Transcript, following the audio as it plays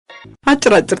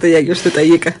አጭር ጥያቄዎች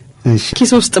ተጠይቀ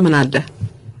ኪስ ውስጥ ምን አለ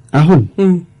አሁን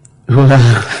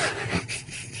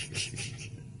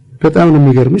በጣም ነው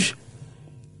የሚገርምሽ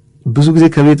ብዙ ጊዜ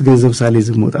ከቤት ገንዘብ ሳልይዝ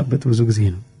መውጣበት ብዙ ጊዜ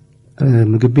ነው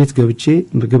ምግብ ቤት ገብቼ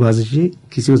ምግብ አዝዤ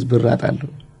ኪሴ ውስጥ ብር አጣለሁ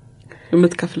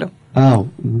የምትከፍለው አዎ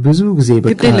ብዙ ጊዜ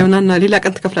በቃ ግዴ ለውናና ሌላ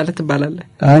ቀን ትከፍላለህ ትባላለህ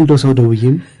አንድ ሰው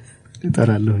ደውዬም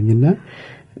እጠራለሁኝና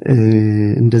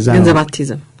እንደዛ ገንዘብ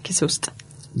አትይዝም ኪስ ውስጥ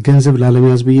ገንዘብ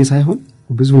ላለመያዝ ብዬ ሳይሆን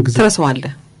ብዙ ጊዜ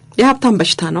ትረሳዋለህ የሀብታም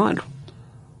በሽታ ነው አሉ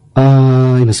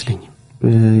አይመስለኝም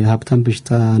የሀብታም በሽታ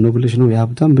ነው ብለሽ ነው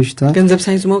የሀብታም በሽታ ገንዘብ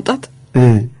ሳይዙ መውጣት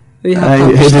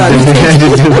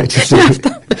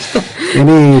እኔ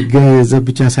ገንዘብ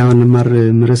ብቻ ሳይሆን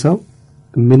ምረሳው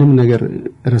ምንም ነገር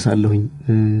እረሳለሁኝ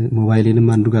ሞባይሌንም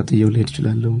አንዱ ጋር ጥየው ልሄድ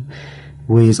ይችላልው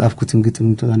ወይ የጻፍኩትን ግጥም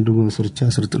አንዱ መስርቻ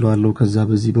ስርጥለዋለሁ ከዛ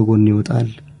በዚህ በጎን ይወጣል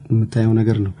የምታየው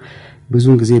ነገር ነው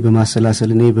ብዙን ጊዜ በማሰላሰል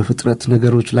እኔ በፍጥረት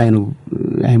ነገሮች ላይ ነው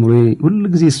አይምሮዬ ሁሉ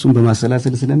ጊዜ እሱን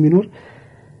በማሰላሰል ስለሚኖር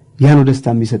ያ ነው ደስታ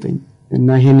የሚሰጠኝ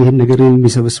እና ይሄን ነገር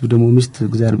የሚሰበስብ ደግሞ ሚስት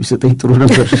እግዚአብሔር ቢሰጠኝ ጥሩ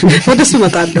ነበር ወደሱ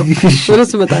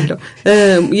መጣለሁ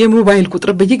የሞባይል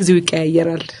ቁጥር በየጊዜው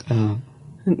ይቀያየራል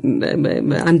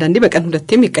አንዳንዴ በቀን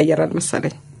ሁለቴም ይቀያየራል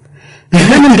መሰለኝ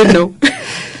ለምንድነው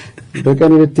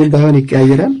በቀን ሁለቴም ባይሆን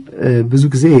ይቀያየራል ብዙ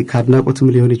ጊዜ ካድናቆትም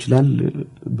ሊሆን ይችላል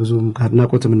ብዙም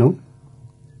ካድናቆትም ነው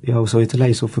ያው ሰው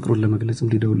የተለያየ ሰው ፍቅሩን ለመግለጽም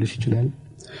ሊደውልሽ ይችላል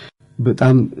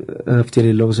በጣም ረፍት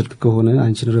የሌለው ስልክ ከሆነ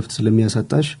አንቺን ረፍት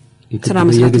ስለሚያሳጣሽ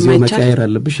የጊዜው መቀያየር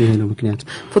አለብሽ ይሄ ነው ምክንያቱ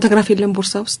ፎቶግራፍ የለም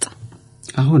ቦርሳ ውስጥ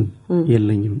አሁን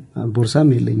የለኝም ቦርሳም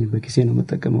የለኝም በኪሴ ነው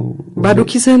መጠቀመው ባዶ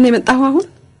ኪስህን የመጣው አሁን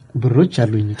ብሮች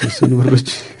አሉኝ ተሰኑ ብሮች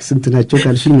ስንት ናቸው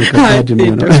ካልሽኝ መከታተል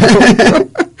ነው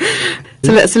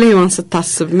ስለ ሄዋን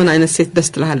ስታስብ ምን አይነት ሴት ደስ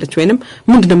ትላለች ወይንም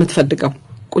ምንድነው የምትፈልገው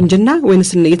ቁንጅና ወይንስ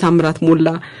የታምራት ሞላ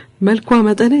መልኳ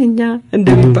መጠነኛ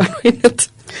እንደሚባለው አይነት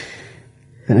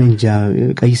እንጃ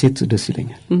ቀይ ሴት ደስ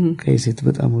ይለኛል ቀይ ሴት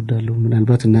በጣም ወዳለሁ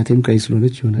ምናልባት እናቴም ቀይ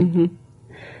ስለሆነች ይሆናል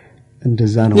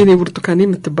እንደዛ ነው የኔ ብርቱካኔ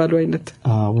የምትባለው አይነት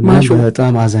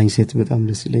በጣም አዛኝ ሴት በጣም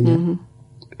ደስ ይለኛል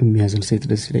የሚያዝን ሴት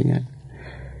ደስ ይለኛል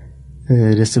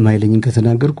ደስ ማይለኝን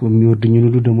ከተናገርኩ የሚወድኝን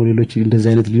ሁሉ ደግሞ ሌሎች እንደዛ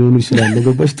አይነት ሊሆኑ ይችላል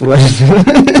ለገባሽ ጥሩ አይደለም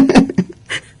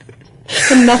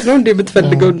እናት ነው እንደ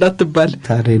የምትፈልገው እንዳትባል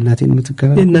ታዲያ እናቴን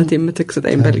የምትከራ እናቴን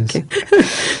የምትክስጣኝ በልኬ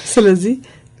ስለዚህ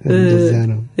እንደዛ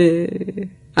ነው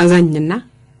አዛኝና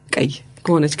ቀይ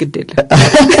ከሆነች ግድ የለም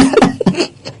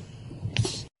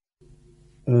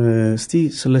እስቲ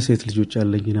ስለ ሴት ልጆች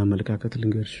ያለኝና መልካከት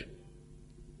ልንገርሽ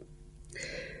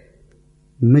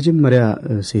መጀመሪያ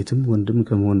ሴትም ወንድም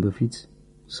ከመሆን በፊት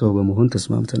ሰው በመሆን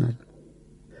ተስማምተናል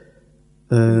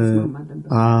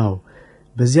አዎ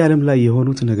በዚህ ዓለም ላይ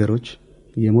የሆኑት ነገሮች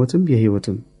የሞትም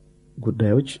የህይወትም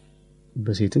ጉዳዮች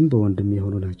በሴትም በወንድም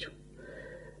የሆኑ ናቸው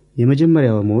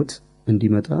የመጀመሪያው ሞት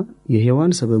እንዲመጣ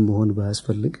የሄዋን ሰበብ መሆን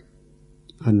ባያስፈልግ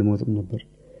አንሞትም ነበር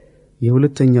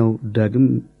የሁለተኛው ዳግም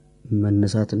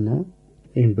መነሳትና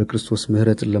በክርስቶስ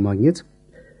ምህረትን ለማግኘት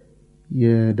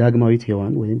የዳግማዊት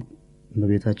ሄዋን ወይም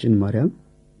በቤታችን ማርያም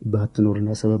ባትኖርና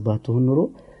ሰበብ ባትሆን ኖሮ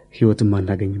ህይወትን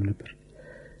ማናገኝም ነበር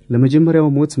ለመጀመሪያው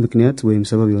ሞት ምክንያት ወይም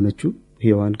ሰበብ የሆነችው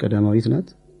ሄዋን ቀዳማዊት ናት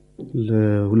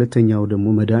ለሁለተኛው ደግሞ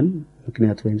መዳን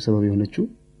ምክንያት ወይም ሰበብ የሆነችው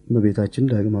በቤታችን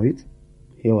ዳግማዊት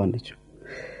ሄዋን ነች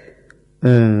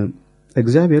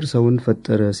እግዚአብሔር ሰውን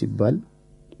ፈጠረ ሲባል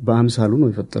በአምሳሉ ነው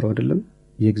የፈጠረው አይደለም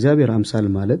የእግዚአብሔር አምሳል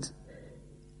ማለት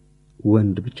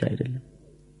ወንድ ብቻ አይደለም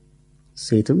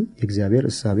ሴትም የእግዚአብሔር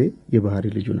እሳቤ የባህሪ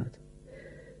ልጁ ናት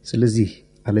ስለዚህ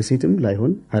አለ ሴትም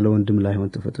ላይሆን አለ ወንድም ላይሆን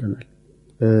ተፈጥረናል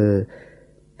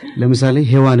ለምሳሌ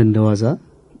ሄዋን እንደዋዛ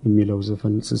የሚለው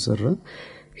ዘፈን ሲሰራ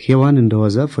ሄዋን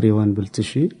እንደዋዛ ፍሬዋን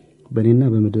ብልትሽ በኔና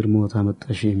በመድር ሞት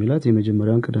አመጣሽ የሚላት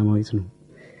የመጀመሪያውን ቀዳማዊት ነው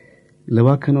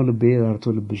ለባከነው ልቤ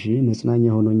አርቶ ልብሽ መጽናኛ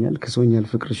ሆኖኛል ከሶኛል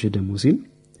ፍቅርሽ ደሞ ሲል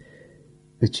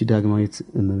እቺ ዳግማዊት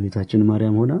እመቤታችን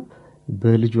ማርያም ሆና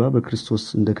በልጇ በክርስቶስ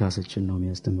እንደካሰችን ነው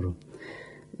የሚያስተምረው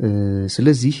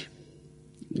ስለዚህ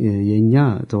የኛ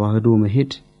ተዋህዶ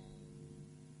መሄድ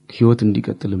ህይወት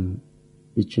እንዲቀጥልም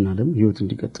ይችላልም ህይወት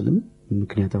እንዲቀጥልም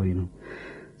ምክንያታዊ ነው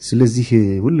ስለዚህ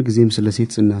ሁሉ ጊዜም ስለ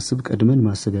ሴት ስናስብ ቀድመን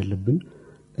ማሰብ ያለብን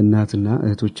እናትና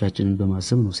እህቶቻችንን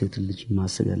በማሰብ ነው ሴት ልጅ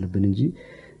ማሰብ ያለብን እንጂ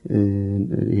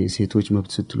ሴቶች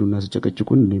መብት ስትሉና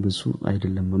ተጨቀጭቁን ለበሱ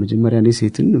አይደለም መጀመሪያ እኔ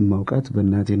ሴትን ማውቃት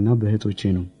በእናቴና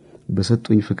በእህቶቼ ነው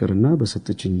በሰጡኝ ፍቅርና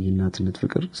በሰጠችኝ እናትነት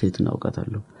ፍቅር ሴትን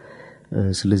አውቃታለሁ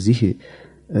ስለዚህ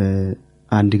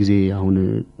አንድ ጊዜ አሁን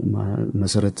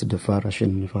መሰረት ደፋር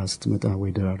አሸንፋ ስትመጣ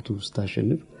ወይ ደራርቱ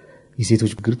ስታሸንፍ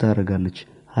የሴቶች ግር ታረጋለች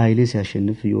ኃይሌ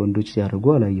ሲያሸንፍ የወንዶች ሲያርጉ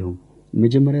አላየሁም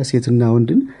መጀመሪያ ሴትና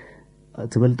ወንድን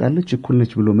ትበልጣለች እኩል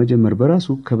ነች ብሎ መጀመር በራሱ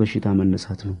ከበሽታ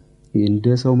መነሳት ነው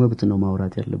እንደ ሰው መብት ነው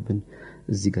ማውራት ያለብን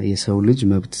እዚህ ጋር የሰው ልጅ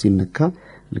መብት ሲነካ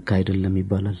ልክ አይደለም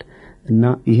ይባላል እና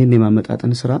ይሄን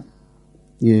የማመጣጠን ስራ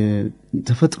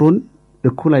የተፈጥሮን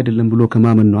እኩል አይደለም ብሎ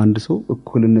ከማመን ነው አንድ ሰው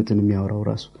እኩልነትን የሚያወራው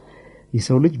ራሱ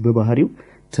የሰው ልጅ በባህሪው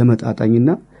ተመጣጣኝና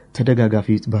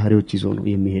ተደጋጋፊ ባህሪዎች ይዞ ነው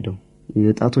የሚሄደው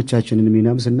የጣቶቻችንን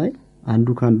ሚናም ስናይ አንዱ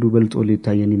ካንዱ በልጦ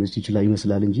ሊታየን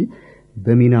ይመስላል እንጂ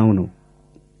በሚናው ነው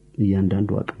እያንዳንዱ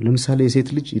አቅም ለምሳሌ የሴት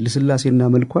ልጅ ለስላሴና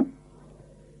መልኳን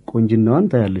ቆንጅናዋን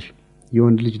ታያለሽ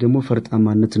የወንድ ልጅ ደግሞ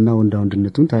ፈርጣማነትና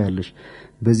ወንዳውንድነቱን ታያለሽ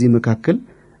በዚህ መካከል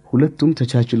ሁለቱም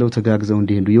ተቻችለው ተጋግዘው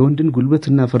እንዲሄዱ የወንድን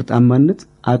ጉልበትና ፈርጣማነት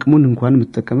አቅሙን እንኳን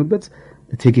የምትጠቀምበት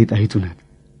ተጌጣይቱ ናት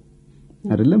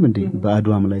አይደለም እንዴ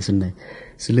በአድዋም ላይ ስናይ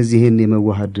ስለዚህ ይሄን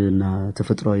የመዋሃድና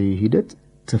ተፈጥሯዊ ሂደት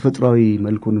ተፈጥሯዊ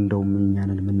መልኩን እንደው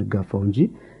እኛንን የምንጋፋው እንጂ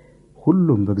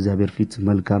ሁሉም በእግዚአብሔር ፊት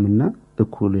መልካምና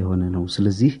እኩል የሆነ ነው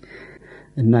ስለዚህ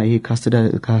እና ይሄ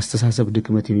ካስተሳሰብ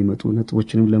ድክመት የሚመጡ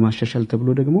ነጥቦችንም ለማሻሻል ተብሎ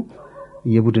ደግሞ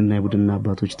የቡድንና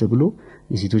አባቶች ተብሎ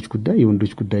የሴቶች ጉዳይ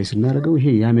የወንዶች ጉዳይ ስናረጋው ይሄ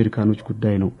የአሜሪካኖች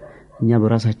ጉዳይ ነው እኛ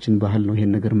በራሳችን ባህል ነው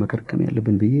ይሄን ነገር መከርከም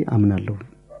ያለብን ብዬ አምናለሁ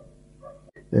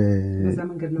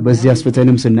በዚህ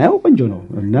አስፈተንም ስናየው ቆንጆ ነው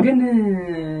እና ግን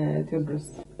ቴዎድሮስ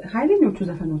ኃይለኞቹ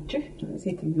ዘፈኖች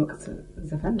ሴት የሚወቅስ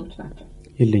ዘፈኖች ናቸው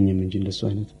የለኝም እንጂ እንደሱ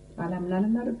አይነት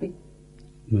አላምናለና ልቤ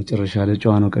መጨረሻ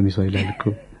ለጨዋ ነው ቀሚሷ ይላል እኮ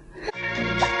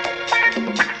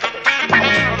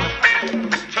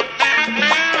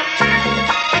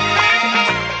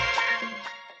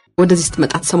ወደዚህ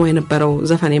ስትመጣ ተሰማው የነበረው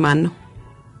ዘፈን የማን ነው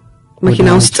መኪና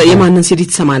ውስጥ የማንን ሲዲ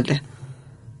ትሰማለህ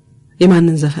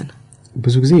የማንን ዘፈን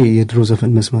ብዙ ጊዜ የድሮ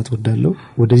ዘፈን መስማት ወዳለው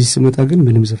ወደዚህ ስመጣ ግን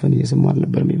ምንም ዘፈን እየሰማሁ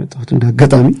አልነበረም የመጣሁት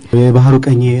እንዳጋጣሚ የባህሩ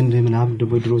ቀኝ እንደ ምናምን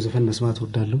ደግሞ የድሮ ዘፈን መስማት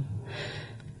ወዳለው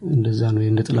እንደዛ ነው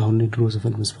የነጥላሁን የድሮ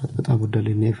ዘፈን መስማት በጣም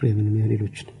ወዳለው እና ኤፍሬምንም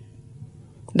ያሌሎች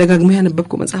ደጋግሞ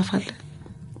ያነበብኩ መጽሐፍ አለ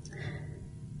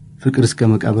ፍቅር እስከ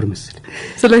መቃብር መስል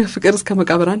ስለ ፍቅር እስከ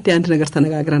መቃብር አንድ ነገር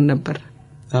ተነጋግረን ነበር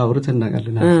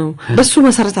አውርተናልና በሱ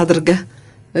መሰረት አድርገህ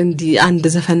እንዲ አንድ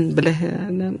ዘፈን ብለህ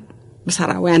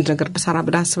በሰራ ወይ አንድ ነገር በሰራ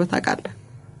ብለህ አስበህ ታውቃለህ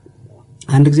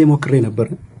አንድ ጊዜ ሞክሬ ነበር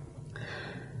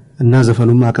እና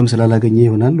ዘፈኑም አቅም ስላላገኘ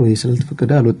ይሆናል ወይ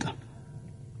ስላልተፈቀደ አልወጣም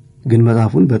ግን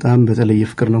መጽሐፉን በጣም በተለየ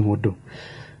ፍቅር ነው የምወደው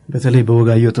በተለይ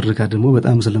በወጋየሁ ትርካ ደግሞ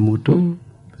በጣም ስለምወደው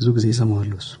ብዙ ጊዜ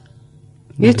እሰማዋለሁ እሱ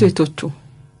የቶቹ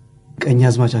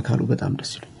ቀኛዝማች አካሉ በጣም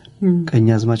ደስ ይለኛል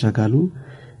ቀኛዝማች አካሉ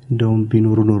እንደውም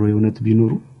ቢኖሩ ኖሮ የእውነት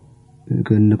ቢኖሩ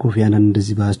ከነ ኮፊያናን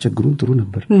እንደዚህ ባስቸግሩን ጥሩ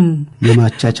ነበር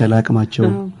የማቻቻል አቅማቸው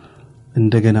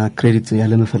እንደገና ክሬዲት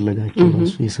ያለ መፈለጋቸው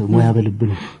ራሱ የሰው ሙያ በልብ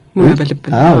ነው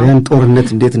ያን ጦርነት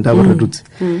እንዴት እንዳወረዱት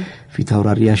ፊት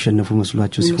አውራሪ ያሸነፉ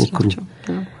መስሏቸው ሲፎክሩ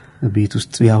ቤት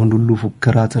ውስጥ ያሁን ሁሉ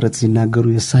ፉከራ ተረት ሲናገሩ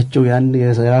የሳቸው ያን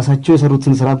የራሳቸው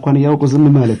የሰሩትን ስራ እንኳን ያውቁ ዝም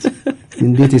ማለት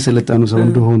እንዴት የሰለጣኑ ሰው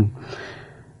እንደሆኑ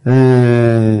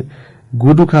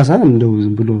ጉዱ ካሳ እንደው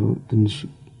ዝም ብሎ ትንሽ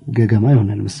ገገማ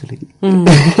ይሆናል መሰለኝ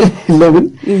ለምን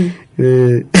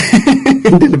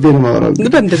እንደ ልቤ ነው ማውራው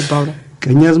እንደልባው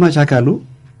ቀኛዝማች አካሉ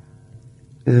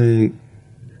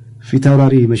ፊት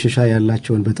አውራሪ መሸሻ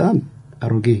ያላቸውን በጣም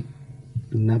አሮጌ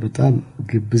እና በጣም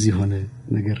ግብዝ የሆነ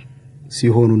ነገር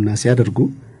ሲሆኑና ሲያደርጉ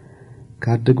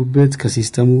ካደጉበት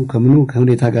ከሲስተሙ ከምኑ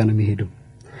ከሁኔታ ጋር ነው የሚሄደው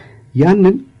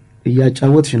ያንን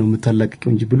እያጫወትሽ ነው የምታላቀቀው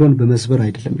እንጂ ብሎን በመስበር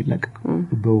አይደለም ይላቀቀው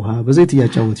በውሃ በዘይት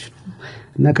እያጫወትሽ ነው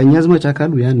እና ቀኛዝማች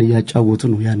አካሉ ያን እያጫወቱ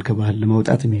ነው ያን ከባህል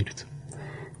ለማውጣት የሚሄዱት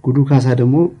ጉዱ ካሳ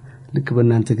ደግሞ ልክ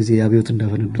በእናንተ ጊዜ ያቤውት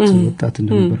እንዳፈነዱት ወጣት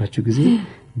እንደነበራችሁ ጊዜ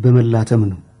በመላተም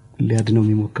ነው ሊያድነው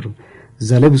የሚሞክረው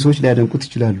እዛ ላይ ብዙዎች ሊያደንቁት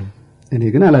ይችላሉ እኔ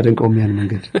ግን አላደንቀውም ያን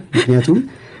መንገድ ምክንያቱም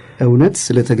እውነት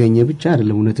ስለተገኘ ብቻ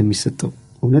አይደለም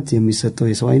እውነት የሚሰጠው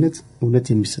የሰው አይነት እውነት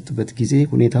የሚሰጥበት ጊዜ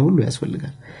ሁኔታ ሁሉ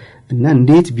ያስፈልጋል እና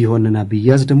እንዴት ቢሆንና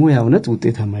ቢያዝ ደግሞ ያ እውነት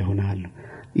ውጤታማ ይሆናል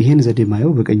ይሄን ዘዴ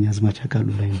ማየው በቀኛዝማች አካሉ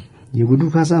ላይ ነው የጉዱ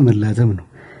ካሳ መላተም ነው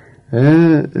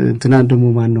እንትናን ደግሞ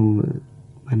ማን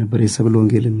ነበር የሰብለ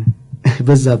ወንጌልን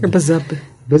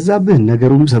በዛብህ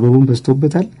ነገሩም ሰበቡም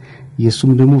በስቶበታል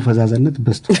የሱም ደግሞ ፈዛዛነት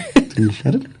በስቶ ትንሽ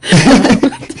አይደል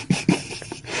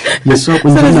የሷ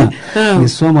ቁንጅና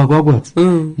የሷ ማጓጓት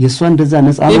የሷ እንደዛ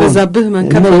ነፃ ነው የበዛብህ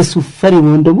መንከር እሱ ፈሪ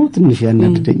ነው ደግሞ ትንሽ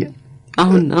ያናድደኛል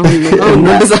አሁን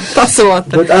እንደዛ ታስበዋት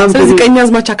ስለዚህ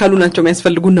ቀኛዝማች አካሉ ናቸው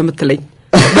የሚያስፈልጉን ነው የምትለኝ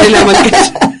በሌላ መንገድ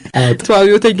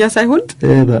ተዋዊዮተኛ ሳይሆን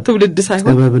ትውልድ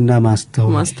ሳይሆን ጥበብና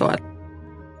ማስተዋል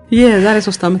የዛሬ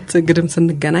 3 አመት ግድም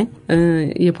ስንገናኝ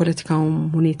የፖለቲካው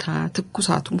ሁኔታ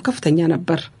ትኩሳቱም ከፍተኛ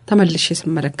ነበር ተመልሼ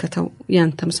ስመለከተው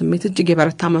ያንተም ስሜት እጅግ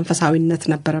የበረታ መንፈሳዊነት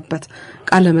ነበረበት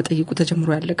ቃለ መጠይቁ ተጀምሮ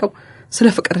ያለቀው ስለ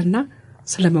ፍቅርና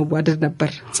ስለ መዋደድ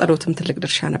ነበር ጸሎትም ትልቅ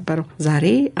ድርሻ ነበረው ዛሬ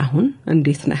አሁን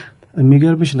እንዴት ነህ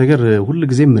የሚገርምሽ ነገር ሁሉ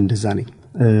ጊዜም እንደዛ ነኝ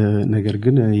ነገር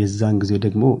ግን የዛን ጊዜ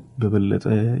ደግሞ በበለጠ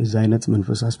እዛ አይነት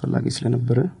መንፈስ አስፈላጊ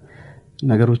ስለነበረ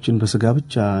ነገሮችን በስጋ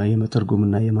ብቻ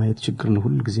የመተርጎምና የማየት ችግር ነው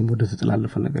ሁሉ ጊዜም ወደ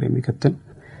ተጠላለፈ ነገር የሚከተል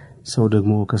ሰው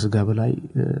ደግሞ ከስጋ በላይ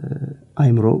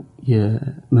አይምሮ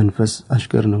የመንፈስ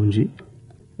አሽከር ነው እንጂ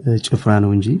ጭፍራ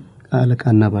ነው እንጂ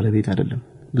አለቃና ባለቤት አይደለም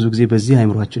ብዙ ጊዜ በዚህ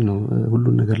አይምሮአችን ነው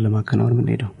ሁሉን ነገር ለማከናወን ምን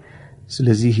ሄደው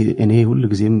ስለዚህ እኔ ሁሉ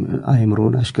ጊዜም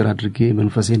አይምሮን አሽከር አድርጌ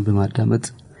መንፈሴን በማዳመጥ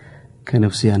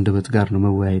ከነፍሴ አንደበት ጋር ነው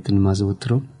መወያየትን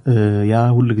ማዘወትረው ያ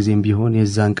ሁሉ ጊዜም ቢሆን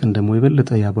የዛን ቀን ደግሞ የበለጠ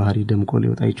ያ ባህሪ ደምቆ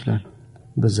ሊወጣ ይችላል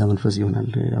በዛ መንፈስ ይሆናል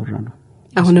ያወራነው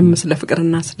አሁንም ስለ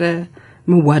ፍቅርና ስለ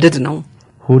መዋደድ ነው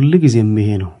ሁሉ ጊዜም ይሄ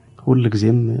ነው ሁሉ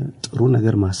ጊዜም ጥሩ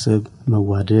ነገር ማሰብ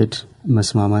መዋደድ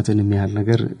መስማማትን የሚያህል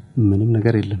ነገር ምንም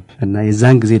ነገር የለም እና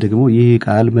የዛን ጊዜ ደግሞ ይሄ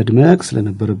ቃል መድመቅ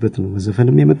ስለነበረበት ነው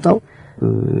ዘፈንም የመጣው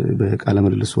በቃለ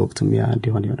መልስ ወቅትም ያ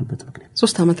እንዲሆን የሆነበት ምክንያት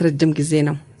 3 አመት ረጅም ጊዜ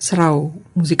ነው ስራው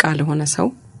ሙዚቃ ለሆነ ሰው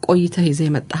ቆይተህ ይዘህ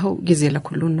የመጣው ጊዜ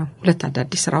ለኩሉን ነው 2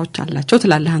 አዳዲስ ስራዎች አላቸው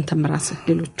ትላለህ አንተም ራስህ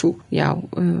ሌሎቹ ያው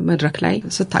መድረክ ላይ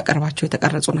ስታቀርባቸው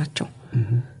የተቀረጹ ናቸው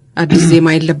አዲስ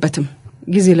ዜማ የለበትም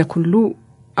ጊዜ ለኩሉ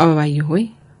አበባዬ ሆይ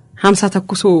 50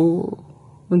 ተኩሶ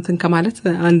እንትን ከማለት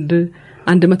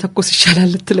አንድ መተኮስ ይሻላል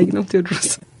ልትለኝ ነው ቴዎድሮስ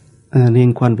እኔ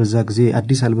እንኳን በዛ ጊዜ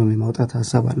አዲስ አልበም የማውጣት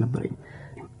ሐሳብ አልነበረኝ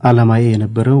አላማዬ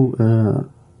የነበረው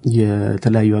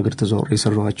የተለያዩ ሀገር ተዘዋውሮ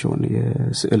የሰራዋቸውን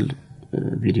የስዕል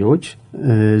ቪዲዮዎች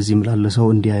እዚህም ላለሰው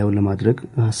እንዲያየው ለማድረግ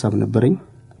ሐሳብ ነበረኝ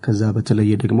ከዛ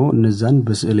በተለየ ደግሞ እነዛን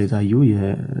በስዕል የታዩ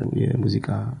የሙዚቃ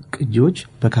ቅጂዎች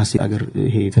በካሴት ሀገር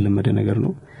ይሄ የተለመደ ነገር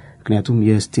ነው ምክንያቱም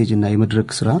የስቴጅ እና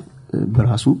የመድረክ ስራ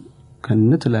በራሱ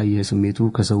ከነተለያየ ስሜቱ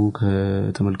ከሰው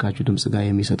ከተመልካቹ ድምጽ ጋር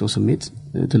የሚሰጠው ስሜት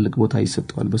ትልቅ ቦታ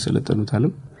ይሰጠዋል በሰለጠኑት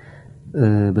ዓለም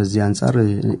በዚህ አንፃር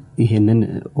ይሄንን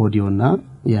ኦዲዮና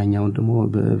ያኛውን ደግሞ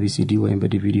በቪሲዲ ወይም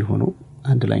በዲቪዲ ሆኖ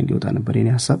አንድ ላይ እንዲወጣ ነበር የኔ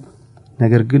ሐሳብ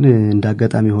ነገር ግን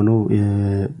እንዳጋጣሚ ሆኖ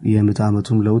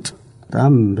የምታመቱም ለውጥ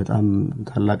በጣም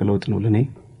ታላቅ ለውጥ ነው ለኔ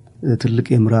ትልቅ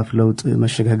የምዕራፍ ለውጥ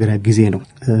መሸጋገሪያ ጊዜ ነው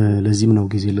ለዚህም ነው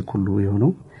ጊዜ ለኩሉ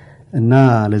የሆነው እና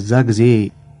ለዛ ጊዜ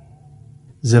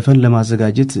ዘፈን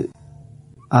ለማዘጋጀት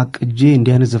አቅጄ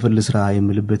እንዲያነ ዘፈን ለስራ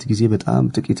የምልበት ጊዜ በጣም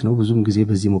ጥቂት ነው ብዙም ጊዜ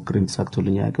በዚህ ሞክረን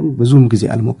ተሳክቶልኝ አያውቅም ብዙም ጊዜ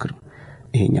አልሞክርም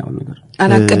ይሄኛው ነገር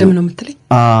አላቀደም ነው የምትለኝ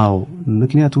አዎ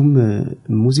ምክንያቱም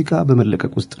ሙዚቃ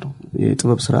በመለቀቅ ውስጥ ነው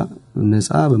የጥበብ ስራ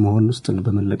ነፃ በመሆን ውስጥ ነው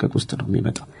በመለቀቅ ውስጥ ነው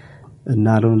የሚመጣው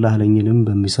እና ለሁላህለኝንም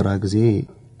በሚሰራ ጊዜ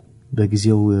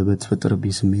በጊዜው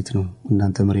በተፈጠረብኝ ስሜት ነው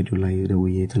እናንተ ሬዲዮ ላይ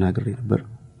ደውዬ ተናግሬ ነበር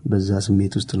በዛ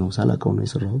ስሜት ውስጥ ነው ሳላቀው ነው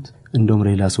የሰራሁት እንደውም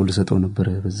ሌላ ሰው ልሰጠው ነበር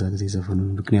በዛ ጊዜ ዘፈኑን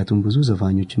ምክንያቱም ብዙ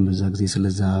ዘፋኞችን በዛ ጊዜ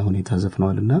ስለዛ ሁኔታ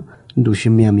ዘፍነዋልና እንደው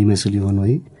ሽሚያ የሚመስል ይሆን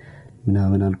ወይ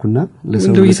ምናምን አልኩና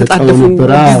ለሰው ልሰጠው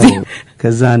ነበር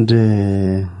ከዛ አንድ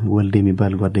ወልዴ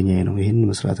የሚባል ጓደኛዬ ነው ይሄን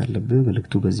መስራት አለብህ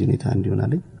መልክቱ በዚህ ሁኔታ እንዲሆን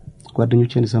አለኝ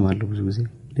ጓደኞቼን ሰማለሁ ብዙ ጊዜ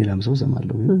ሌላም ሰው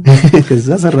ሰማለሁ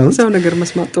ከዛ ሰራው ሰው ነገር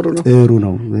መስማት ጥሩ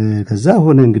ነው ከዛ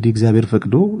ሆነ እንግዲህ እግዚአብሔር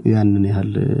ፈቅዶ ያንን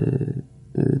ያህል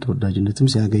ተወዳጅነትም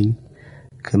ሲያገኝ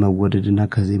ከመወደድና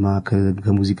ከዜማ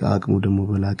ከሙዚቃ አቅሙ ደግሞ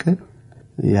በላቀ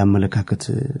ያመለካከት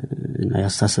እና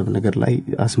ያሳሰብ ነገር ላይ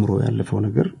አስምሮ ያለፈው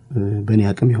ነገር በእኔ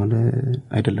አቅም የሆነ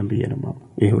አይደለም ብዬ ነው ማለት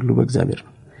ይሄ ሁሉ በእግዚአብሔር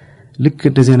ነው ልክ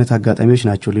እንደዚህ አይነት አጋጣሚዎች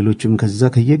ናቸው ሌሎችም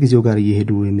ከዛ ከየጊዜው ጋር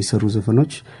እየሄዱ የሚሰሩ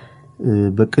ዘፈኖች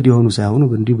በቅድ የሆኑ ሳይሆኑ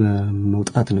እንዲህ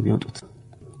በመውጣት ነው የሚወጡት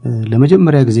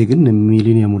ለመጀመሪያ ጊዜ ግን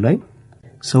ሚሊኒየሙ ላይ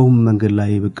ሰው መንገድ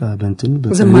ላይ በቃ በእንትን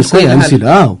በሰማይ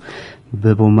ያንሲላው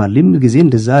በቦማሊም ጊዜ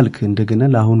እንደዛ አልክ እንደገና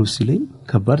ለአሁኑ ሲለኝ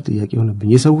ከባድ ጥያቄ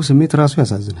ሆነብኝ የሰው ስሜት ራሱ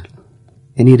ያሳዝናል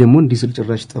እኔ ደግሞ እንዲህ ስል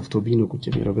ጭራሽ ጠፍቶብኝ ነው ቁጭ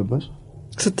ብዬ ገባሽ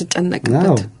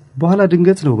ስትጨነቅበት በኋላ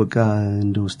ድንገት ነው በቃ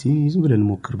እንደው እስቲ ዝም ብለን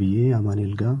ሞክር ብዬ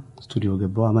አማኑኤል ጋር ስቱዲዮ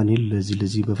ገባው አማኑኤል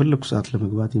ለዚህ በፈለኩ ሰዓት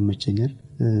ለመግባት ይመቸኛል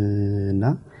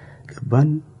እና ገባን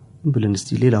ብለን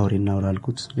እስቲ ሌላ ወሬ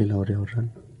እናወራልኩት ሌላ ወሬ አወራን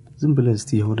ዝም ብለን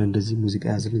እስቲ የሆነ እንደዚህ ሙዚቃ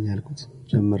ያዝልኝ አልኩት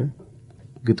ጀመረ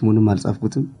ግጥሙንም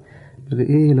አልጻፍኩትም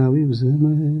ለኢላዊ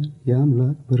ዘመን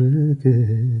ያምላክ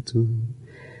በረከቱ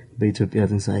በኢትዮጵያ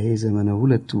ትንሳኤ ዘመነ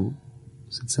ሁለቱ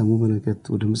ስትሰሙ መለከቱ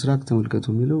ወደ ምስራቅ ተመልከቱ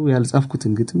የሚለው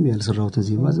ያልጻፍኩትን ግጥም ያልሰራሁትን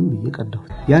ዜማ ዝም ብዬ ቀዳሁ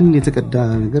ያንን የተቀዳ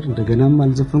ነገር እንደገናም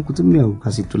አልዘፈንኩትም ያው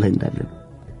ካሴቱ ላይ እንዳለ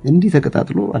እንዲህ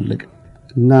ተቀጣጥሎ አለቀ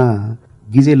እና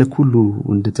ጊዜ ለኩሉ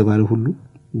እንደተባለ ሁሉ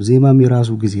ዜማም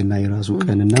የራሱ ጊዜና የራሱ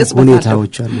ቀንና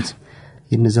ሁኔታዎች አሉት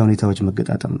የነዛ ሁኔታዎች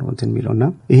መገጣጠም ነው እንትን የሚለውና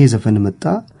ይሄ ዘፈን መጣ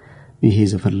ይሄ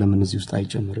ዘፈን ለምን እዚህ ውስጥ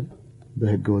አይጨምርም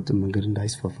በህገ ወጥ መንገድ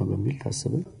እንዳይስፋፋ በሚል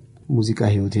ታሰበ ሙዚቃ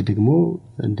ህይወቴ ደግሞ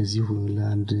እንደዚህ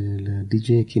ለአንድ ለዲጄ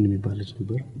ኪን የሚባል ልጅ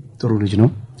ነበር ጥሩ ልጅ ነው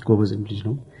ጎበዝም ልጅ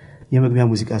ነው የመግቢያ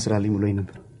ሙዚቃ ስራ ላይ ብሎኝ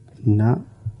ነበር እና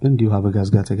እንዲሁ አበጋዝ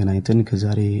ጋር ተገናኝተን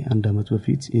ከዛሬ 1 አመት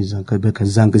በፊት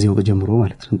ከዛን ጊዜው ጀምሮ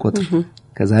ማለት እንቆጥር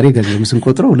ከዛሬ ጋር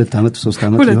ስንቆጥረው 2 አመት 3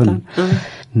 አመት ይሆናል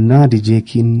እና ዲጄ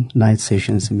ኪን ናይት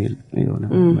ሴሽንስ የሚል የሆነ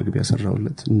መግቢያ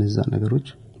ሰራውለት እነዛ ነገሮች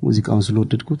ሙዚቃውን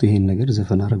ስለወደድኩት ይሄን ነገር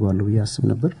ዘፈን አደርገዋለሁ ብዬ አስብ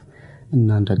ነበር እና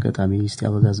አንድ አጋጣሚ እስቲ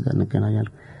አበጋዝ ጋር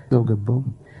እንገናኛለን ነው ገባው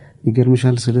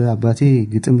ይገርምሻል ስለ አባቴ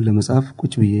ግጥም ለመጻፍ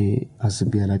ቁጭ ብዬ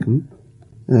አስቤ አላቅም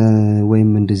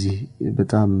ወይም እንደዚህ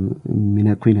በጣም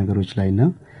ሚነኩኝ ነገሮች ላይና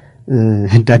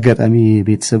እንደ አጋጣሚ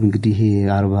ቤተሰብ እንግዲህ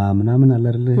 40 ምናምን አለ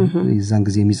አይደል የዛን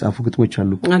ጊዜ የሚጻፉ ግጥሞች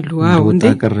አሉ አዎ እንዴ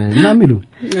እና ሚሉ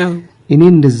እኔ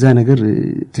እንደዛ ነገር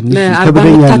ትንሽ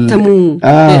ከበደኛል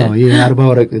አዎ የ40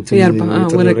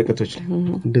 ወረቀቶች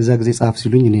እንደዛ ጊዜ ጻፍ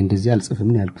ሲሉኝ እኔ እንደዚህ አልጽፍም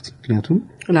ነው ያልኩት ምክንያቱም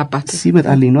ለአባት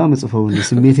ሲመጣልኝ ነው አመጽፈው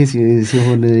ስሜቴ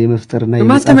ሲሆን የመፍጠርና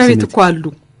የማስተማር ቤት እኮ አሉ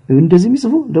እንደዚህ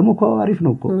የሚጽፉ ደግሞ እኮ አሪፍ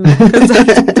ነው እኮ ከዛ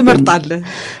ትመርጣለህ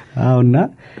አውና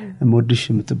ሞድሽ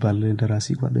የምትባል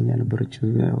ደራሲ ጓደኛ ነበረች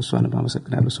እሷን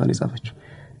ማመሰግናለሁ እሷን የጻፈችው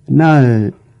እና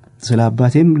ስለ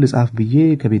አባቴም ልጻፍ ብዬ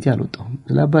ከቤቴ አልወጣሁም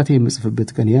ስለ አባቴ የምጽፍበት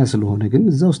ቀን ያ ስለሆነ ግን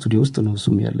እዛው ስቱዲዮ ውስጥ ነው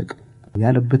እሱም ያለቀ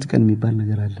ያለበት ቀን የሚባል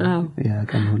ነገር አለ ያ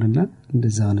ቀን ሆነና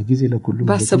እንደዛ ነው ጊዜ ለኩሉ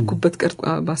ባሰብኩበት ቀን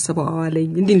ባሰበው አዋለኝ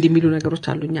እንዲህ የሚሉ ነገሮች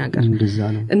አሉኛ ሀገር እንደዛ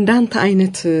ነው እንዳንተ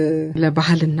አይነት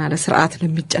ለባህልና ለሥርዓት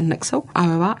ለሚጨነቅ ሰው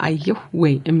አበባ አየሁ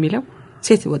ወይ የሚለው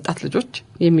ሴት ወጣት ልጆች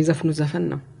የሚዘፍኑ ዘፈን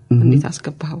ነው እንዴት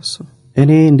አስገባኸው እሱ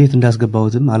እኔ እንዴት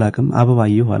እንዳስገባሁትም አላቅም አበባ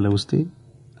አየሁ አለ ውስጤ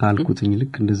አልኩትኝ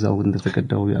ልክ እንደዛው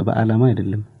እንደተቀዳው በአላማ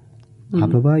አይደለም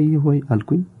አበባ አየሁ ወይ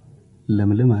አልኩኝ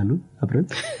ለምለም አሉ አብረን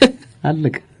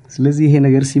አለቀ ስለዚህ ይሄ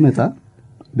ነገር ሲመጣ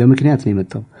በምክንያት ነው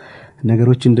የመጣው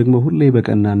ነገሮችን ደግሞ ሁሌ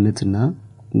በቀናነትና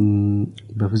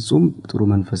በፍጹም ጥሩ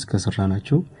መንፈስ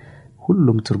ከሰራናቸው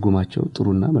ሁሉም ትርጉማቸው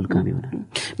ጥሩና መልካም ይሆናል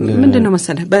ምንድነው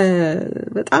መሰለህ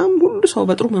በጣም ሁሉ ሰው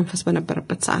በጥሩ መንፈስ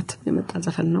በነበረበት ሰዓት የመጣ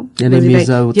ዘፈን ነው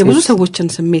የብዙ ሰዎችን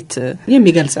ስሜት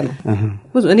የሚገልጽ ነው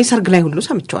እኔ ሰርግ ላይ ሁሉ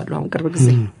ሰምቻለሁ አሁን ቅርብ ጊዜ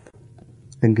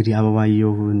እንግዲህ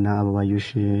አበባየውና አበባዮሽ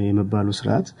የመባሉ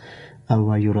ስርዓት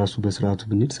አበባየው ራሱ በስርዓቱ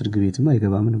ብንል ሰርግ ቤትም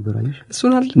አይገባም ነበር አይሽ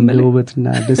እሱን አይደል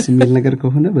ለውበትና ደስ የሚል ነገር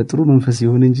ከሆነ በጥሩ መንፈስ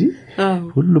ይሁን እንጂ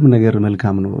ሁሉም ነገር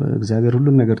መልካም ነው እግዚአብሔር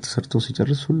ሁሉም ነገር ተሰርቶ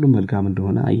ሲጨርስ ሁሉም መልካም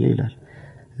እንደሆነ አያይላል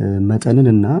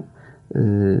መጠንንና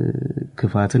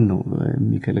ክፋትን ነው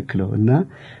የሚከለክለው እና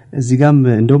እዚህ ጋም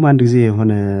እንደውም አንድ ጊዜ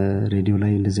የሆነ ሬዲዮ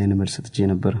ላይ እንደዚህ አይነት መልስ ተጨ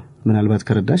ነበር ምናልባት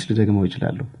ከረዳሽ ልደግመው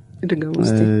ይችላል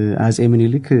አጼ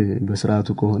ምኒልክ በስርዓቱ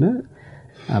ከሆነ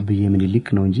አብዬ ምኒልክ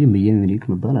ነው እንጂ እምዬ ምኒልክ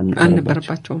መባል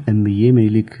አልነበረባቸው እምዬ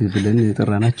ምኒልክ ብለን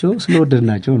የጠራናቸው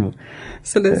ስለወደድናቸው ነው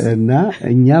እና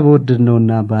እኛ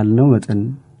በወደድነውና ባልነው መጠን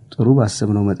ጥሩ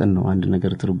ባሰብነው መጠን ነው አንድ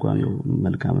ነገር ትርጓሜው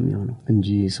መልካም የሚሆነው እንጂ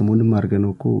ስሙንም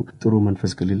አርገነው እኮ ጥሩ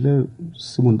መንፈስ ከሌለ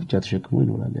ስሙን ብቻ ተሸክሞ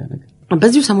ይኖራል ያ ነገር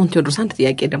በዚሁ ሰሞን ቴዎድሮስ አንተ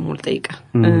ጥያቄ ደግሞ ልጠይቃ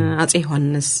አጼ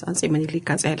ዮሐንስ አጼ ምኒልክ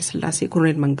አጼ ኃይለ ሥላሴ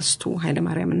ኮሎኔል መንግስቱ ኃይለ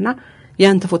ማርያምና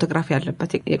ያንተ ፎቶግራፍ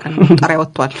ያለበት የቀን ጣሪያ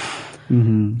ወጥቷል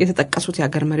የተጠቀሱት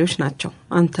ያገር መሪዎች ናቸው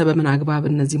አንተ በምን አግባብ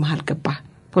እነዚህ መሃል ገባ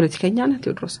ፖለቲከኛ ነህ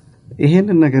ቴዎድሮስ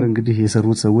ይሄንን ነገር እንግዲህ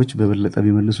የሰሩት ሰዎች በበለጠ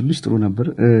ቢመልሱልሽ ጥሩ ነበር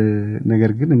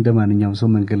ነገር ግን እንደማንኛውም ሰው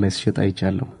መንገድ ላይ ሲሸጣ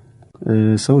ይቻላል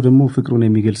ሰው ደግሞ ፍቅሩን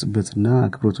የሚገልጽበትና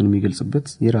አክብሮቱን የሚገልጽበት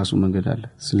የራሱ መንገድ አለ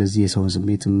ስለዚህ የሰው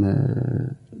ስሜትም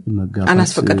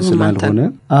መጋፋት ስላልሆነ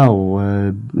አዎ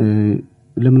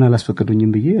ለምን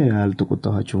አላስፈቀዱኝም ብዬ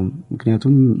አልተቆጣኋቸውም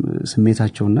ምክንያቱም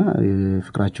ስሜታቸውና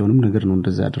ፍቅራቸውንም ነገር ነው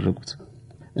እንደዛ ያደረጉት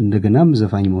እንደገናም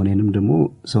ዘፋኝ መሆኔንም ደግሞ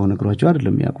ሰው ነግሯቸው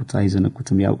አይደለም ያቁት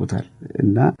አይዘነኩትም ያውቁታል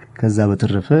እና ከዛ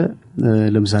በተረፈ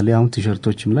ለምሳሌ አሁን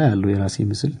ቲሸርቶችም ላይ ያለው የራሴ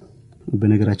ምስል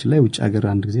በነገራችን ላይ ውጭ ሀገር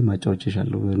አንድ ጊዜ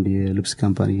ማጫወቻለሁ እንደ ልብስ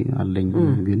ካምፓኒ አለኝ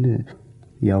ግን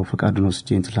ያው ፈቃዱ ነው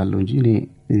ስጄን ትላለው እንጂ እኔ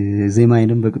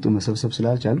ዜማዬንም በቅጡ መሰብሰብ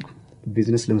ስላልቻልኩ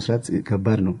ቢዝነስ ለመስራት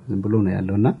ከባድ ነው ዝም ብሎ ነው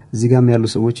ያለውና እዚህ ጋርም ያሉ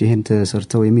ሰዎች ይሄን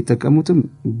ተሰርተው የሚጠቀሙትም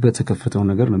በተከፈተው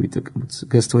ነገር ነው የሚጠቀሙት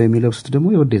ገዝተው የሚለብሱት ደግሞ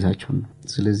የወዴታቸው ነው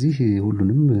ስለዚህ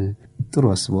ሁሉንም ጥሩ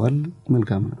አስበዋል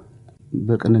መልካም ነው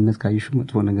በቀንነት ካይሹ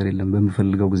መጥፎ ነገር የለም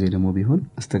በመፈልገው ጊዜ ደግሞ ቢሆን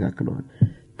አስተካክለዋል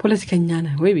ፖለቲከኛ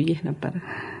ነህ ወይ ብዬ ነበር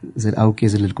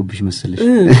አውቄ ዝልልኩብሽ መሰለሽ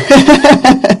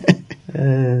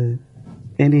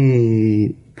እኔ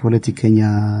ፖለቲከኛ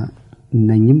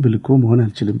ነኝም ብልኮ መሆን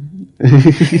አልችልም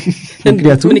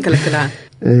ምክንያቱም ይከለክላል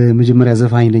መጀመሪያ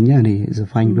ዘፋኝ ነኝ እኔ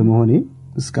ዘፋኝ በመሆኔ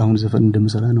እስካሁን ዘፈን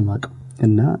እንደምሰራ ነው ማቀው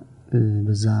እና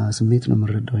በዛ ስሜት ነው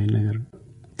መረዳው ይሄን ነገር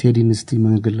ቴዲን እስቲ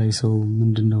መንገድ ላይ ሰው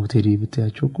ምንድነው ቴዲ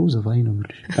ብታያቸው እኮ ዘፋኝ ነው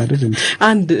ማለት አይደል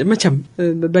አንድ መቼም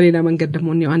በሌላ መንገድ ደግሞ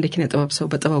ነው አንድ ኪነ ጥበብ ሰው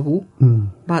በጥበቡ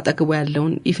ባጠቅቦ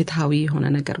ያለውን ኢፍትሃዊ የሆነ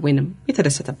ነገር ወይንም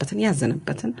የተደሰተበትን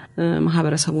ያዘነበትን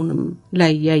ማህበረሰቡንም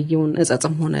ላይ ያየውን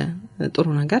እጸጽም ሆነ ጥሩ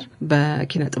ነገር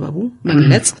በኪነ ጥበቡ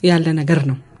መግለጽ ያለ ነገር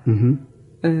ነው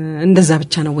እንደዛ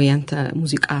ብቻ ነው ወይ አንተ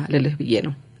ሙዚቃ ለልህ ብዬ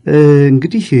ነው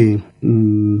እንግዲህ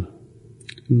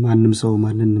ማንንም ሰው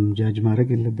ማንንም ጃጅ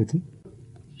ማድረግ የለበትም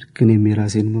ግን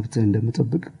የራሴን መብት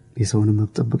እንደምጠብቅ የሰውን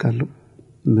መብት ጠብቃለሁ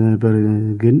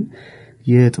ግን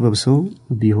የጥበብ ሰው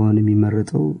ቢሆን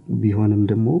የሚመረጠው ቢሆንም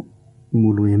ደግሞ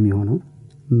ሙሉ የሚሆነው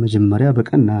መጀመሪያ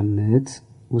በቀናነት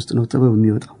ውስጥ ነው ጥበብ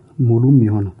የሚወጣው ሙሉም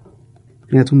ይሆነው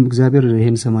ምክንያቱም እግዚአብሔር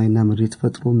ይሄን ሰማይና ምድር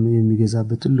ፈጥሮም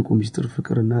የሚገዛበት ትልቁ ምስጢር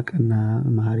ፍቅርና ቀና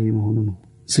ማህሪ መሆኑ ነው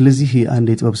ስለዚህ አንድ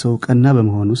የጥበብ ሰው ቀና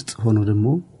በመሆን ውስጥ ሆኖ ደግሞ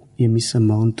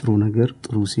የሚሰማውን ጥሩ ነገር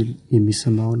ጥሩ ሲል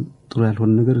የሚሰማውን ጥሩ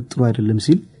ያልሆነ ነገር ጥሩ አይደለም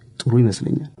ሲል ጥሩ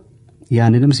ይመስለኛል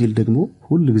ያንንም ሲል ደግሞ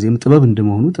ሁሉ ጊዜም ጥበብ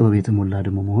እንደመሆኑ ጥበብ የተሞላ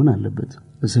ደግሞ መሆን አለበት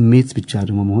ስሜት ብቻ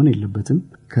ደግሞ መሆን የለበትም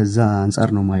ከዛ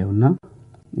አንፃር ነው ማየውና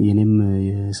የኔም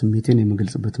የስሜቴን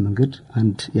የምገልጽበት መንገድ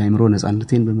አንድ የአእምሮ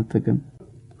ነፃነቴን በመጠቀም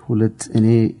ሁለት እኔ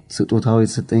ስጦታው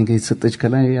የተሰጠኝ ከየተሰጠች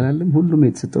ከላይ ያላለም ሁሉም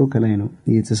የተሰጠው ከላይ ነው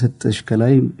የተሰጠሽ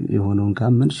ከላይ የሆነውን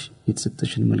ካመንሽ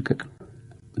የተሰጠሽን መልቀቅ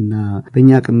እና በእኛ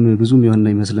አቅም ብዙም ይሆንና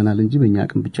ይመስለናል እንጂ በእኛ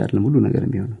አቅም ብቻ አይደለም ሁሉ ነገር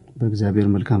የሚሆነው በእግዚአብሔር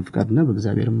መልካም ፍቃድና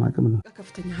በእግዚአብሔር አቅም ነው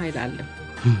ከፍተኛ ኃይል አለ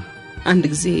አንድ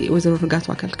ጊዜ ወይዘሮ ንጋቱ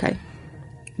አከልካይ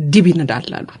ዲብ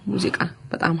ይነዳላሉ ሙዚቃ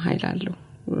በጣም ኃይል አለው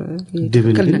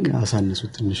ድብን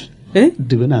አሳነሱት ትንሽ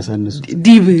ድብን አሳነሱት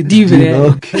ዲብ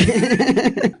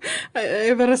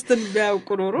ኤቨረስትን ቢያውቁ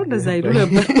ኖሮ እንደዛ ይሉ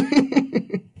ነበር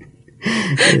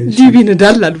ዲብ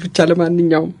ይነዳላሉ ብቻ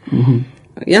ለማንኛውም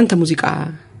ያንተ ሙዚቃ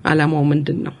ዓላማው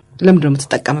ምንድነው ለምን ነው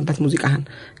የምትጠቀምበት ሙዚቃህን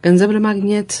ገንዘብ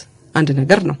ለማግኘት አንድ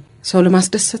ነገር ነው ሰው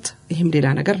ለማስደሰት ይሄም ሌላ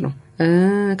ነገር ነው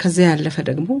ከዛ ያለፈ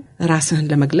ደግሞ ራስህን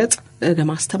ለመግለጽ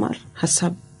ለማስተማር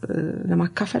ሐሳብ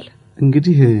ለማካፈል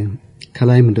እንግዲህ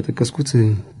ከላይም እንደተጠቀስኩት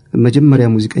መጀመሪያ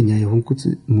ሙዚቀኛ የሆንኩት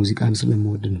ሙዚቃን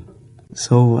ስለምወድ ነው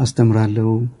ሰው አስተምራለሁ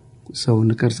ሰው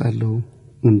ንቀርጻለሁ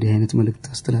እንዲህ አይነት መልእክት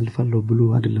አስተላልፋለሁ ብሎ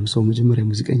አይደለም ሰው መጀመሪያ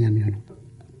ሙዚቀኛ የሚሆነው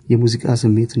የሙዚቃ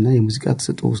ስሜትና የሙዚቃ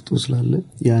ተሰጥኦ ውስጥ ስላለ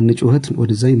ያን ጩኸት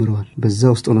ወደዛ ይመራዋል በዛ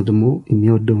ውስጥ ነው ደግሞ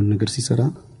የሚወደውን ነገር ሲሰራ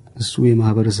እሱ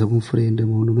የማህበረሰቡን ፍሬ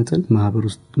እንደመሆኑ መጠን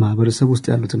ማህበረሰቡ ውስጥ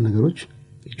ያሉትን ነገሮች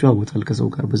ይጫወታል ከሰው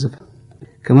ጋር በዘፈን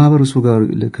ከማህበረሰቡ ጋር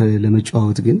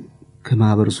ለመጫወት ግን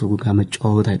ከማህበረሰቡ ጋር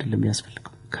መጫወት አይደለም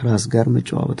ያስፈልገው ከራስ ጋር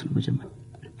መጫወት ነው መጀመሪያ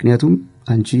ምክንያቱም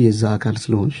አንቺ የዛ አካል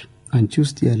ስለሆንሽ አንቺ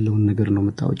ውስጥ ያለውን ነገር ነው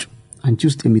የምታወጪው አንቺ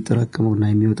ውስጥ የሚጠራቀመውና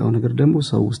የሚወጣው ነገር ደግሞ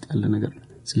ሰው ውስጥ ያለ ነገር ነው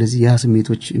ስለዚህ ያ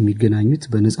ስሜቶች የሚገናኙት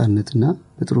በነፃነትና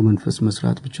በጥሩ መንፈስ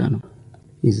መስራት ብቻ ነው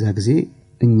የዛ ጊዜ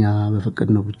እኛ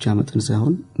በፈቀድነው ብቻ መጠን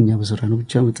ሳይሆን እኛ በሰራነው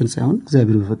ብቻ መጠን ሳይሆን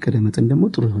እግዚአብሔር በፈቀደ መጠን ደግሞ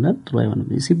ጥሩ ይሆናል ጥሩ አይሆንም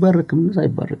ሲባረክም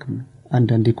ሳይባረክም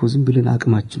አንዳንዴ ኮዝም ብለን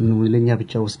አቅማችን ነው ለኛ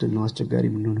ብቻ ወስደን ነው አስቸጋሪ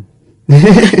ምን ነው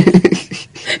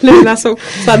ለሌላ ሰው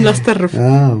ሳናስተርፍ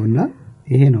እና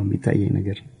ይሄ ነው የሚታየኝ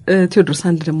ነገር ቴዎድሮስ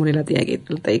አንድ ደግሞ ሌላ ጥያቄ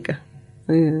ልጠይቅ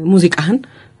ሙዚቃህን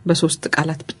በሶስት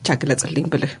ቃላት ብቻ ግለጽልኝ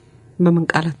ብለህ በምን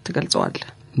ቃላት ትገልጸዋለህ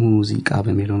ሙዚቃ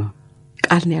በሚለው ነው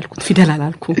ቃል ነው ያልኩት ፊደል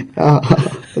አላልኩም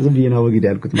ዝም ብዬ ነው ወግድ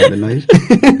ያልኩት ማለት ነው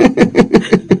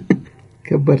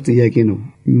ከባድ ጥያቄ ነው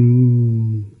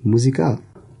ሙዚቃ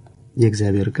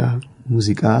የእግዚአብሔር ቃል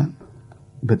ሙዚቃ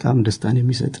በጣም ደስታን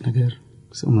የሚሰጥ ነገር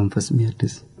ሰው መንፈስ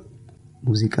የሚያድስ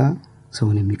ሙዚቃ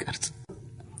ሰውን የሚቀርጽ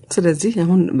ስለዚህ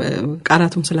አሁን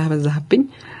ቃላቱን ስላበዛህብኝ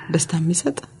ደስታ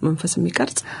የሚሰጥ መንፈስ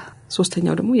የሚቀርጽ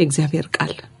ሶስተኛው ደግሞ የእግዚአብሔር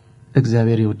ቃል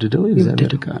እግዚአብሔር የወደደው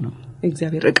የእግዚአብሔር ቃል ነው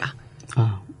እግዚአብሔር ቃ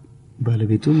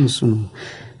ባለቤቱም እሱ ነው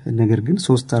ነገር ግን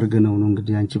ሶስት አርገነው ነው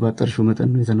እንግዲህ አንቺ ባጠርሽው መጠን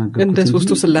ነው የተናገርኩት እንደ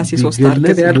ሶስቱ ስላሴ ሶስት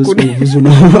አርገን ያልኩኝ ብዙ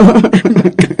ነው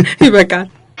ይበቃል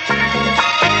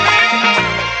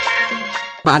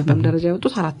በአልበም ደረጃ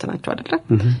የወጡት 4 ናቸው አይደል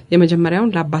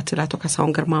የመጀመሪያውን ለአባት ላቶ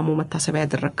ካሳሁን ግርማሞ መታሰቢያ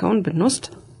ያደረከውን ብንወስድ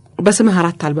በስምህ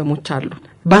 4 አልበሞች አሉ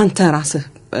ባንተ ራስህ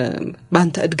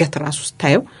ባንተ እድገት ራስ ውስጥ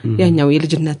ታየው ያኛው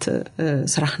የልጅነት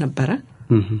ስራህ ነበረ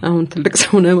አሁን ትልቅ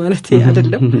ሰው ነህ ማለት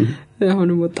አይደለም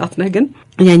አሁንም ወጣት ነህ ግን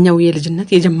ያኛው የልጅነት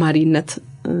የጀማሪነት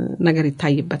ነገር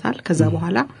ይታይበታል ከዛ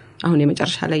በኋላ አሁን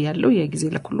የመጨረሻ ላይ ያለው የጊዜ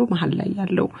ለኩሉ መሃል ላይ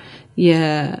ያለው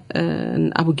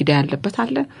የአቡጊዳ ያለበት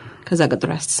አለ ከዛ ቀጥሎ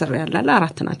ያስተሰራ ያላለ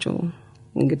 4 ናቸው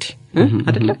እንግዲህ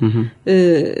አይደለም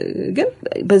ግን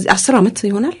በዚህ 10 አመት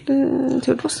ይሆናል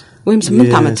ቴዎድሮስ ወይም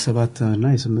 8 አመት 7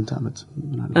 እና 8 አመት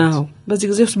አዎ በዚህ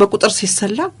ጊዜ ውስጥ በቁጥር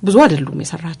ሲሰላ ብዙ አይደሉም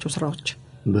የሰራቸው ስራዎች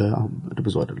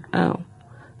ብዙ አይደሉም አዎ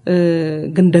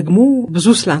ግን ደግሞ ብዙ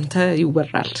ስላንተ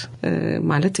ይወራል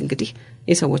ማለት እንግዲህ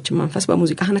የሰዎችን መንፈስ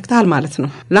በሙዚቃ ነክታል ማለት ነው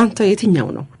ላንተ የትኛው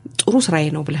ነው ጥሩ ስራዬ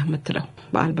ነው ብለህ የምትለው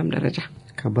በአልበም ደረጃ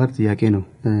ከባድ ጥያቄ ነው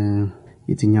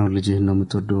የትኛው ልጅህን ነው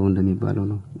የምትወደው እንደሚባለው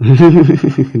ነው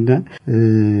እና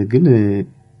ግን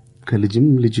ከልጅም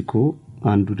ልጅኮ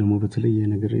አንዱ ደግሞ በተለየ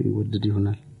ነገር ይወደድ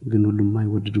ይሆናል ግን ሁሉም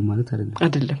አይወደዱ ማለት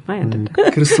አይደለም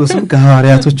ክርስቶስም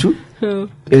ከሐዋርያቶቹ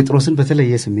ጴጥሮስን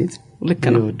በተለየ ስሜት ልክ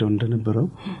ነው ወደው እንደነበረው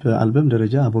በአልበም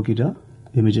ደረጃ አቦጊዳ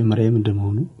የመጀመሪያም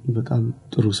እንደመሆኑ በጣም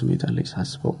ጥሩ ስሜት አለኝ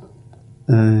ሳስበው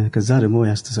ከዛ ደግሞ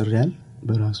ያስተሰርያል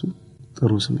በራሱ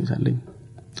ጥሩ ስሜት አለኝ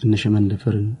ትንሽ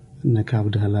መንደፈርን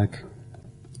ነካብዳላክ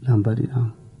ላምባዲና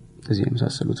ከዚህ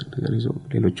የመሳሰሉት ነገር ይዞ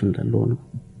ሌሎቹ እንዳለው ነው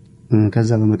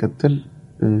ከዛ በመቀጠል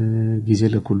ጊዜ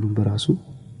ለኩሉም በራሱ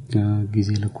ጊዜ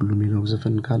ለኩሉ የሚለው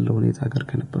ዘፈን ካለው ሁኔታ ጋር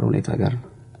ከነበረው ሁኔታ ጋር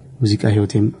ሙዚቃ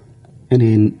ህይወቴም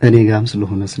እኔ ጋርም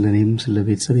ስለሆነ ስለኔም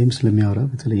ስለቤተሰቤም ስለሚያወራ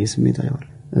በተለየ ስሜት አይዋል።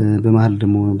 በመሃል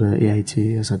ደግሞ በኤአይቲ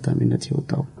አሳታሚነት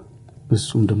የወጣው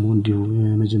እሱም ደግሞ እንዲሁ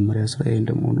የመጀመሪያ ስራዬ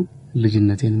እንደሆነ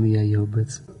ልጅነቴንም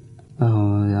ያያየሁበት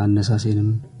አነሳሴንም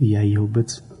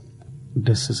ያያየሁበት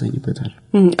ደስ ሰኝበታል።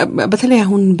 በተለይ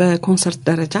አሁን በኮንሰርት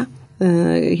ደረጃ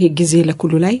ይሄ ጊዜ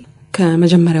ለኩሉ ላይ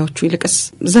ከመጀመሪያዎቹ ይልቅስ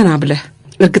ዘና ብለህ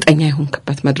እርግጠኛ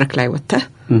ይሆንክበት መድረክ ላይ ወጥተህ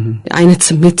አይነት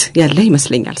ስሜት ያለ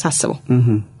ይመስለኛል ሳስበው።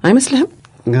 አይመስልህም?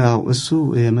 አዎ እሱ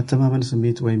የመተማመን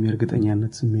ስሜት ወይም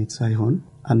የእርግጠኛነት ስሜት ሳይሆን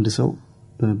አንድ ሰው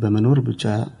በመኖር ብቻ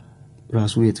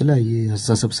ራሱ የተለያየ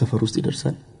አስተሳሰብ ሰፈር ውስጥ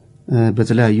ይደርሳል።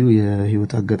 በተለያዩ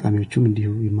የህይወት አጋጣሚዎችም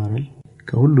እንዲሁ ይማራል።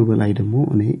 ከሁሉ በላይ ደግሞ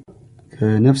እኔ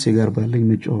ከነፍሴ ጋር ባለኝ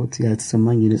መጫወት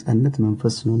ያተሰማኝ የነጻነት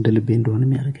መንፈስ ነው እንደ ልቤ እንደሆነ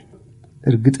የሚያደርገኝ።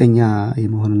 እርግጠኛ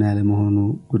የመሆንና ያለ መሆኑ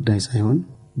ጉዳይ ሳይሆን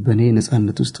በኔ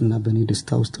ነጻነት ውስጥና በኔ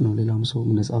ደስታ ውስጥ ነው ሌላም ሰው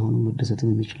ነጻ ሆኖ መደሰት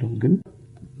የሚችለው። ግን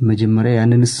መጀመሪያ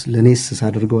ያንንስ ለኔስ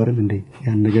ሳደርገው አይደል እንዴ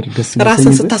ያን ነገር ደስ ይላል።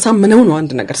 ራስን ስታሳምነው ነው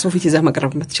አንድ ነገር ሰው ፊት ይዘህ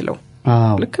መቅረብ የምትችለው።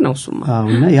 ልክ ነው እሱማ።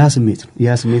 እና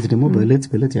ያ ስሜት ደግሞ በእለት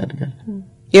ያድጋል።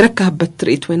 የረካህበት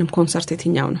ትርኢት ወይንም ኮንሰርት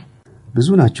የትኛው ነው? ብዙ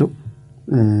ናቸው።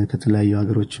 ከተለያዩ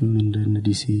ሀገሮችም እንደ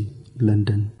ዲሲ፣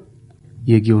 ለንደን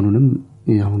የጊዮኑንም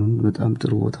ያሁንም በጣም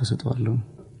ጥሩ ቦታ ሰጠዋለሁ።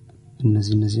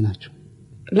 እነዚህ ናቸው።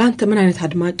 ላንተ ምን አይነት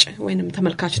አድማጭ ወይንም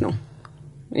ተመልካች ነው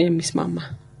የሚስማማ?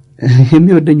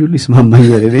 የሚወደኝ ሁሉ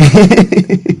ይስማማኛል።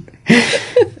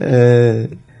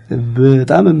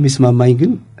 በጣም የሚስማማኝ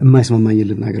ግን የማይስማማኝ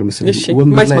ልናገር መሰለኝ።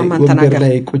 ወንበር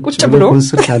ላይ ቁጭ ብሎ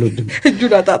ኮንሰርት አልወድም።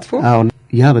 እጁን አጣጥፎ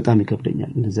ያ በጣም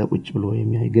ይከብደኛል። እንደዛ ቁጭ ብሎ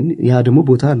የሚያይ ግን ያ ደግሞ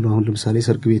ቦታ አለው። አሁን ለምሳሌ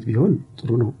ሰርግ ቤት ቢሆን ጥሩ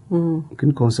ነው። ግን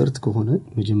ኮንሰርት ከሆነ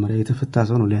መጀመሪያ የተፈታ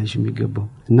ሰው ነው ሊያይሽ የሚገባው።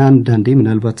 እና አንዳንዴ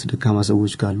ምናልባት ደካማ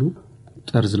ሰዎች ካሉ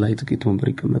ጠርዝ ላይ ጥቂት ወንበር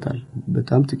ይቀመጣል።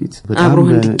 በጣም ጥቂት። አብሮህ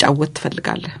እንዲጫወት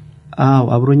ትፈልጋለህ? አዎ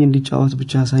አብሮኝ እንዲጫወት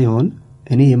ብቻ ሳይሆን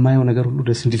እኔ የማየው ነገር ሁሉ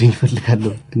ደስ እንዲለኝ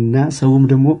እፈልጋለሁ። እና ሰውም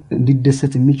ደግሞ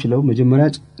እንዲደሰት የሚችለው መጀመሪያ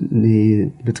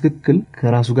በትክክል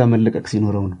ከራሱ ጋር መለቀቅ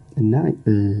ሲኖረው ነው። እና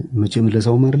መቼም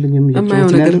ለሰው ማርልኝ የማየው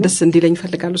ነገር ደስ እንዲለኝ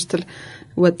እፈልጋለሁ ስትል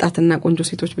ወጣትና ቆንጆ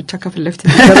ሴቶች ብቻ ከፊት ለፊት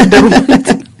ይደረደሩ ማለት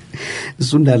ነው።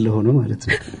 እሱ እንዳለ ሆኖ ማለት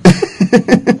ነው።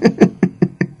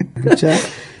 ብቻ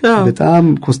በጣም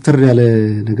ኮስተር ያለ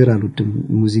ነገር አልወድም።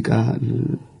 ሙዚቃ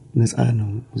ነፃ ነው።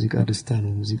 ሙዚቃ ደስታ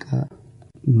ነው። ሙዚቃ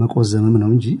መቆዘምም ነው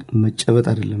እንጂ መጨበጥ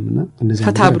አይደለምና እንደዛ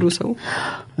ፈታብሩ ሰው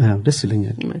ደስ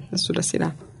ይለኛል። እሱ ደስ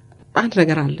ይላል። አንድ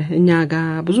ነገር አለ እኛ ጋር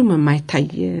ብዙም የማይታይ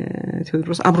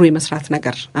ቴዎድሮስ አብሮ የመስራት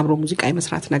ነገር፣ አብሮ ሙዚቃ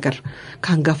የመስራት ነገር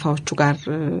ካንጋፋዎቹ ጋር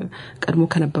ቀድሞ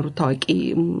ከነበሩት ታዋቂ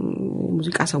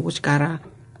ሙዚቃ ሰዎች ጋር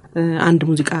አንድ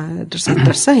ሙዚቃ ድርሰት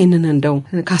ደርሰ ይሄንን እንደው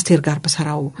ካስቴር ጋር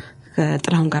በሰራው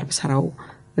ከጥላሁን ጋር በሰራው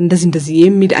እንደዚህ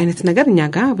የሚል አይነት ነገር እኛ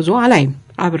ጋር ብዙ አላይም።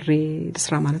 አብሬ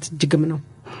ልስራ ማለት እጅግም ነው።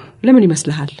 ለምን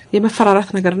ይመስልሃል? የመፈራራት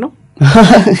ነገር ነው?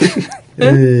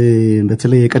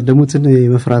 በተለይ የቀደሙትን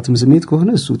የመፍራትም ስሜት ከሆነ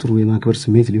እሱ ጥሩ የማክበር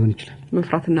ስሜት ሊሆን ይችላል።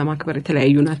 መፍራትና ማክበር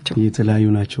የተለያዩ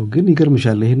ናቸው። ግን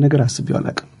ይገርምሻል ይሄን ነገር አስቤው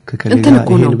አላውቅም። ከከሌላ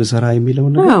ይሄን በሰራ የሚለው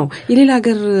ነገር የሌላ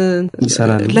ሀገር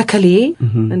ለከሌ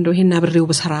እንደው ይሄን አብሬው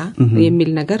በሰራ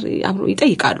የሚል ነገር አብሮ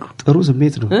ይጠይቃሉ። ጥሩ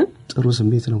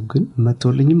ስሜት ነው። ግን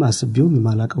መጥቶልኝም አስቤውም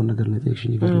የማላውቀው ነገር ነው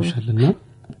ጠይቅሽኝ ይገርምሻልና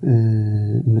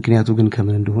ምክንያቱ ግን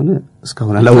ከምን እንደሆነ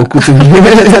እስካሁን አላወቅኩትም።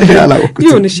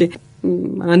 ይሁን እሺ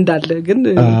አንዳለ ግን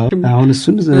አሁን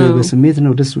እሱን በስሜት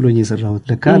ነው ደስ ብሎኝ የሰራሁት።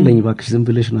 ለካ አለኝ ባክሽ ዝም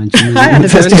ብለሽ ነው አንቺ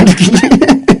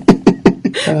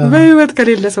በህይወት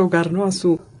ከሌለ ሰው ጋር ነው እሱ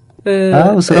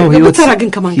ስራው ህይወት ግን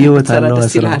ከማን ጋር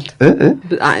ደስ ይላል?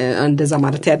 እንደዛ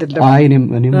ማለት አይደለም። እኔም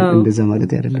እንደዛ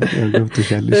ማለት አይደለም።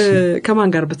 ገብቶሻልሽ?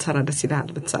 ከማን ጋር ብትሰራ ደስ ይላል?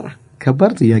 ብትሰራ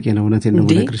ከባድ ጥያቄ ነው። እውነቴን ነው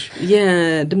የምነግርሽ።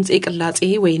 የድምጽ ቅላጼ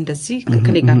ወይ እንደዚህ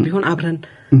ከከሌ ጋር ቢሆን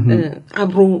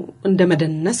አብሮ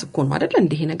እንደመደነስ እኮ ነው አይደል?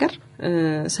 እንዲህ ነገር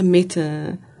ስሜት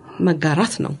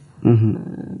መጋራት ነው።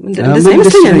 እንደዚህ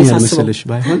አይመስለኝም ያሳስበው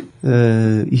ባይሆን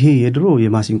ይሄ የድሮ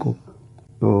የማሲንቆ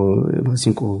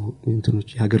እንትኖች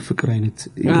የሀገር ፍቅር አይነት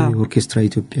ኦርኬስትራ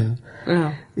ኢትዮጵያ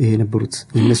ይሄ ነበሩት።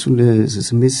 እነሱን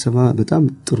ስሜት ሰማ በጣም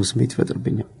ጥሩ ስሜት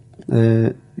ይፈጥርብኛል።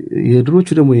 የድሮቹ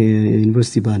ደግሞ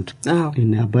የዩኒቨርሲቲ ባንድ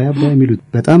እና አባይ የሚሉት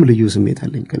በጣም ልዩ ስሜት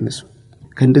አለኝ ከነሱ።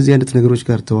 ከእንደዚህ አይነት ነገሮች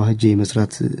ጋር ተዋህጄ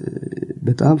መስራት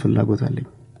በጣም ፍላጎት አለኝ።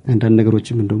 አንዳንድ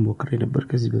ነገሮችም እንደውም ሞክሬ ነበር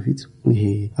ከዚህ በፊት። ይሄ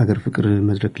ሀገር ፍቅር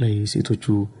መድረክ ላይ ሴቶቹ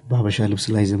ባበሻ ልብስ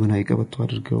ላይ ዘመናዊ ቀበቶ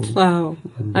አድርገው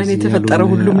አይኔ ተፈጠረ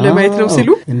ሁሉም ለማየት ነው ሲሉ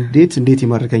እንዴት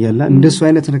ይማርከኛልና እንደሱ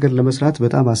አይነት ነገር ለመስራት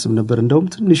በጣም አስብ ነበር። እንደውም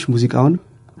ትንሽ ሙዚቃውን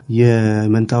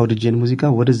የመንታው ድጄን ሙዚቃ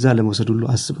ወደዛ ለመውሰድ ሁሉ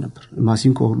አስብ ነበር።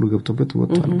 ማሲንቆ ሁሉ ገብቶበት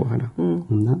ወጥቷል በኋላ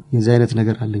እና የዛ አይነት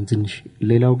ነገር አለኝ ትንሽ።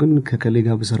 ሌላው ግን ከከሌጋ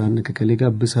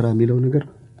ብሰራ የሚለው ነገር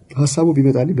ሐሳቡ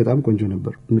ቢመጣልኝ በጣም ቆንጆ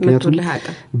ነበር ምክንያቱም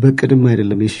በቅድም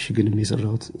አይደለም የሽሽግንም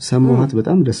የሰራሁት ሰማሁት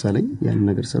በጣም ደስ አለኝ ያን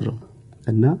ነገር ሰራው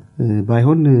እና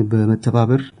ባይሆን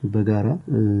በመተባበር በጋራ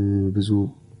ብዙ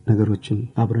ነገሮችን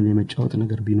አብረን የመጫወት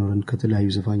ነገር ቢኖርን ከተለያዩ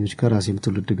ዘፋኞች ከራሴም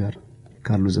ትውልድ ጋር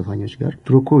ካሉ ዘፋኞች ጋር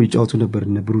ድሮኮ ይጫወቱ ነበር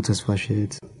እነ ብሩ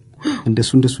ተስፋሸት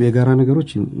እንደሱ የጋራ ነገሮች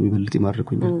ይበልጥ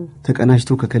ይማርኩኛል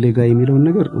ተቀናጅተው ከከሌ ጋር የሚለውን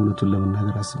ነገር እውነቱን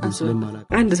ለመናገር አስበን ስለማላቅ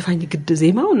አንድ ዘፋኝ ግድ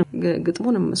ዜማውን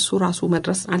ግጥሙንም እሱ ራሱ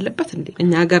መድረስ አለበት እንዴ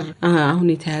እኛ ሀገር አሁን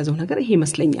የተያዘው ነገር ይሄ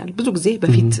ይመስለኛል ብዙ ጊዜ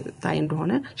በፊት ታይ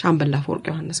እንደሆነ ሻምበል አፈወርቅ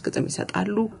ዮሐንስ ግጥም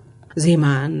ይሰጣሉ ዜማ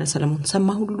እና ሰለሞን ሰማ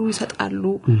ሁሉ ይሰጣሉ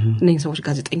እነዚህ ሰዎች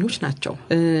ጋዜጠኞች ናቸው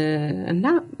እና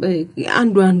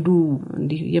አንዱ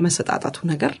እንዲህ የመሰጣጣቱ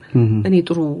ነገር እኔ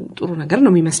ጥሩ ነገር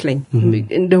ነው የሚመስለኝ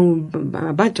እንደው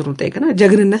ባጭሩ ጠይቀና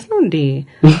ጀግንነት ነው እንዴ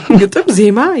ግጥም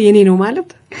ዜማ የኔ ነው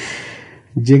ማለት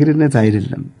ጀግንነት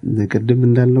አይደለም ቅድም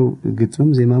እንዳለው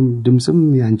ግጥም ዜማም ድምጽም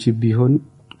ያንቺ ቢሆን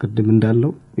ቅድም እንዳለው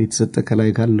የተሰጠ ከላይ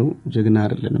ካለው ጀግና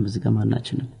አይደለም እዚህ ጋር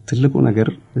ማናችንም ትልቁ ነገር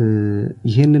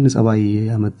ይሄንን ጸባይ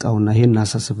ያመጣውና ይሄን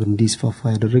አሳሰብ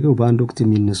እንዲስፋፋ ያደረገው በአንድ ወቅት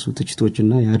የሚነሱ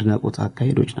ትችቶችና የአድናቆት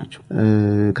አካሄዶች ናቸው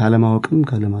ካለማወቅም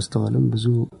ካለማስተዋልም ብዙ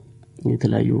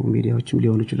የተለያዩ ሚዲያዎችም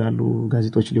ሊሆኑ ይችላሉ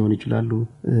ጋዜጦች ሊሆኑ ይችላሉ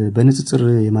በንጽጽር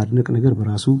የማድነቅ ነገር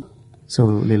በራሱ ሰው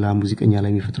ሌላ ሙዚቀኛ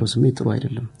ላይ የሚፈጥረው ስሜት ጥሩ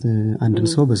አይደለም አንድን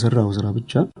ሰው በሰራው ስራ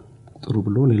ብቻ ጥሩ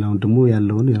ብሎ ሌላውን ደግሞ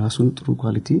ያለውን የራሱን ጥሩ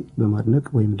ኳሊቲ በማድነቅ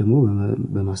ወይም ደግሞ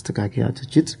በማስተካከያ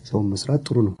ትችት ሰው መስራት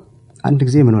ጥሩ ነው አንድ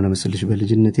ጊዜ ምን ሆነ መሰለሽ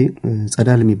በልጅነቴ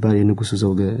ጸዳል የሚባል የንጉሱ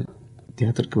ዘውገ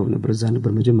ቲያትር ክበብ ነበር እዛ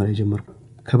ነበር መጀመሪያ ጀመርኩ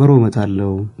ከበሮ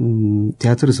መታለው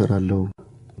ቲያትር ሰራለው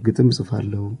ግጥም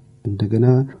ጽፋለው እንደገና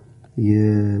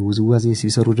የውዝዋዜ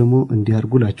ሲሰሩ ደግሞ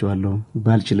እንዲያርጉላቸዋለሁ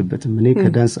ባልችልበትም እኔ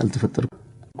ከዳንስ አልተፈጠርኩ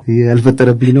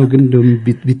ያልፈጠረብኝ ነው ግን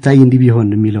ቢታይ እንዲ ቢሆን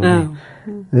የሚለው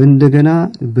እንደገና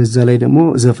በዛ ላይ ደግሞ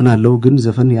ዘፈናለው ግን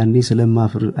ዘፈን ያኔ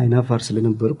ስለማፍር አይናፋር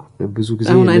ስለነበርኩ ብዙ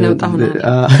ጊዜ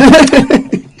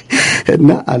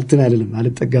እና አልተናለለም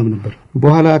አልተጠጋም ነበር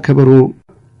በኋላ ከበሮ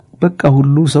በቃ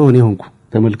ሁሉ ሰው እኔ ሆንኩ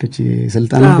ተመልከች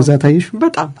ስልጣን በዛት አይሽ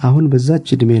በጣም አሁን በዛች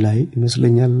እድሜ ላይ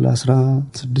ይመስለኛል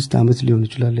 16 አመት ሊሆን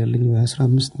ይችላል ያለኝ ወይ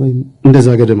 15 ወይ እንደዛ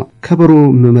ገደማ ከበሮ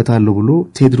መመታለው ብሎ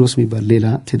ቴድሮስ የሚባል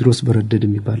ሌላ ቴድሮስ በረደድ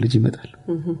የሚባል ልጅ ይመጣል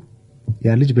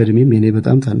ያ ልጅ በእድሜም የኔ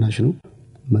በጣም ታናሽ ነው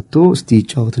መጥቶ እስቲ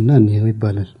ጫውትና ነው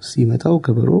ይባላል ሲመታው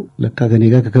ከበሮ ለካ ገኔ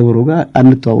ጋር ከከበሮ ጋር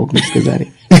አንተዋወቅም እስከዛሬ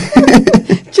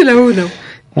ችለው ነው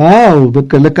አው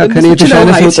በቃ ለካ ከኔ ተሻለ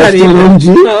ሰው ጠፍቶ ነው እንጂ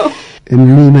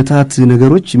የሚመታት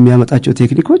ነገሮች የሚያመጣቸው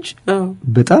ቴክኒኮች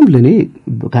በጣም ለኔ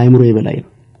ከአይምሮ ይበላይ ነው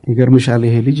ይገርምሻል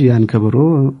ይሄ ልጅ ያን ከበሮ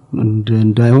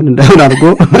እንዳይሆን አድርጎ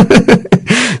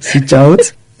ሲጫወት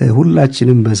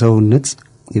ሁላችንም በሰውነት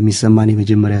የሚሰማን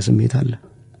የመጀመሪያ ስሜት አለ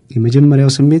የመጀመሪያው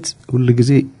ስሜት ሁሉ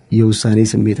ጊዜ የውሳኔ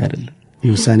ስሜት አይደለም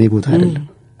የውሳኔ ቦታ አይደለም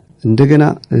እንደገና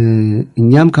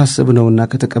እኛም ካሰብነውና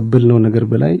ከተቀበልነው ነገር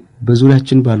በላይ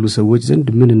በዙሪያችን ባሉ ሰዎች ዘንድ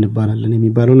ምን እንባላለን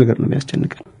የሚባለው ነገር ነው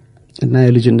የሚያስጨንቀን እና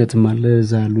የልጅነትም አለ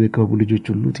ዛሉ የከቡ ልጆች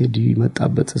ሁሉ ቴዲ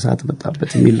መጣበት እሳት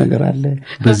መጣበት የሚል ነገር አለ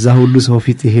በዛ ሁሉ ሰው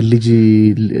ፊት ይሄ ልጅ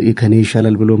ከኔ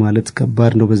ይሻላል ብሎ ማለት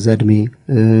ከባድ ነው በዛ እድሜ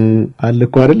አለ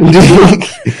እኮ አይደል እንዴ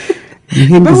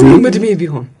ይሄን ጊዜ እድሜ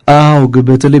ቢሆን አው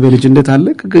በተለይ በልጅነት አለ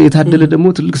የታደለ ደግሞ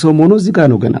ትልቅ ሰው ሆኖ እዚህ ጋር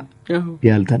ነው ገና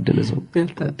ያልታደለ ሰው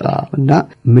እና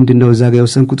ምንድነው እዛ ጋር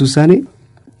የወሰንኩት ውሳኔ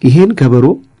ይሄን ከበሮ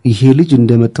ይሄ ልጅ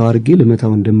እንደመታው አድርጌ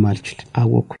ለመታው እንደማልችል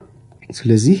አወኩ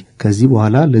ስለዚህ ከዚህ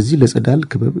በኋላ ለዚህ ለጸዳል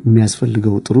ክበብ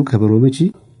የሚያስፈልገው ጥሩ ከበሮ መቺ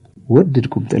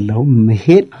ወድድኩም ጠላው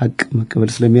መሄድ ሀቅ መቀበል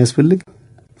ስለሚያስፈልግ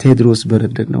ቴድሮስ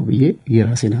በረደድ ነው ብዬ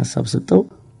የራሴን ሐሳብ ሰጠው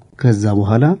ከዛ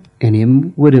በኋላ እኔም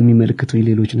ወደሚመለከቱ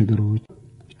ሌሎች ነገሮች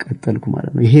ቀጠልኩ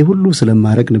ማለት ነው ይሄ ሁሉ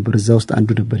ስለማረግ ነበር እዛ ውስጥ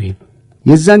አንዱ ነበር ይሄ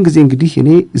የዛን ጊዜ እንግዲህ እኔ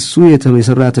እሱ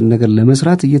የተመሰራትን ነገር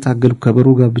ለመስራት እየታገልኩ ከበሮ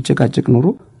ጋር ብጨቃጨቅ ኖሮ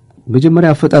በመጀመሪያ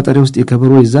አፈጣጣሪ ውስጥ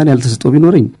የከበሮ ይዛን ያልተሰጠው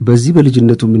ቢኖርኝ በዚህ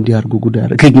በልጅነቱም እንዲያርጉ ጉዳይ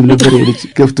አረጋግኝ ነበር የልጅ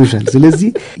ከፍቶሻል ስለዚህ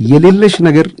የሌለሽ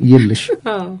ነገር የለሽ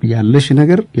ያለሽ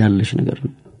ነገር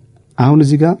ነው አሁን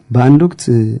እዚህ ጋር በአንድ ወቅት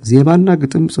ዜማና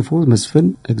ግጥም ጽፎ መስፈን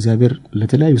እግዚአብሔር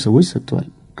ለተለያዩ ሰዎች ሰጥቷል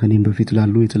ከኔም በፊት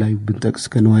ላሉ የተለያዩ ብንጠቅስ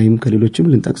ከነዋይም ከሌሎችም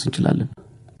ልንጠቅስ እንችላለን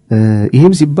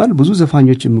ይሄም ሲባል ብዙ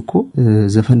ዘፋኞችም እኮ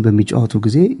ዘፈን በሚጫወቱ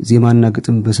ጊዜ ዜማና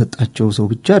ግጥም በሰጣቸው ሰው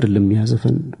ብቻ አይደለም ያ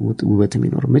ዘፈን ውበት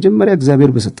የሚኖር መጀመሪያ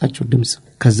እግዚአብሔር በሰጣቸው ድምጽ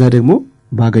ከዛ ደግሞ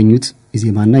ባገኙት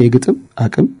ዜማና የግጥም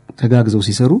አቅም ተጋግዘው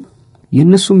ሲሰሩ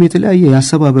የነሱም የተለያየ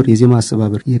ያሰባበር የዜማ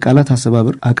አሰባበር የቃላት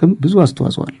አሰባበር አቅም ብዙ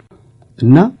አስተዋጽኦ አለው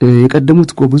እና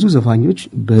የቀደሙት እኮ ብዙ ዘፋኞች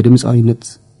በድምጻዊነት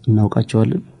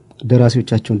እናውቃቸዋለን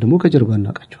ደራሲዎቻቸውን ደግሞ ከጀርባ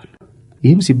እናውቃቸዋለን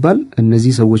ይህም ሲባል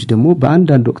እነዚህ ሰዎች ደግሞ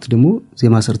በአንድ ወቅት ደግሞ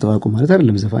ዜማ ሰርተው አቁ ማለት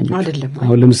አይደለም ዘፋኞች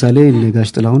አሁን ለምሳሌ ነጋሽ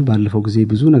ጥላሁን ባለፈው ጊዜ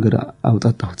ብዙ ነገር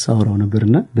አውጣጣሁት ሳወራው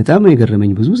ነበርና በጣም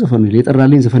የገረመኝ ብዙ ዘፈን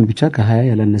የጠራልኝ ዘፈን ብቻ ከ20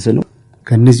 ያላነሰ ነው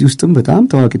ከነዚህ ውስጥም በጣም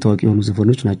ታዋቂ የሆኑ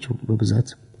ዘፈኖች ናቸው በብዛት።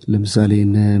 ለምሳሌ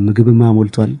ምግብማ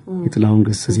ሞልቷል የጥላሁን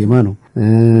ገሰሰ ዜማ ነው።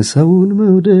 ሰውን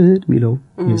መውደድ ሚለው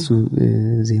የሱ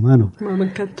ዜማ ነው።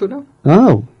 ማመንከቱ ነው።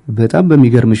 አዎ በጣም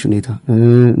በሚገርምሽ ሁኔታ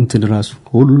እንትን ራሱ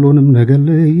ሁሉንም ነገር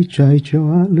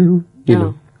ለይቻይቻለሁ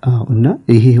ይለው። አዎ እና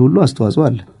ይሄ ሁሉ አስተዋጽኦ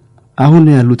አለ። አሁን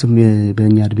ያሉትም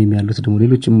በእኛ እድሜም ያሉት ደግሞ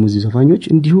ሌሎችም ሙዚቃ ዘፋኞች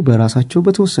እንዲሁ በራሳቸው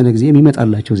በተወሰነ ጊዜ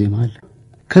የሚመጣላቸው ዜማ አለ።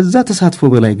 ከዛ ተሳትፎ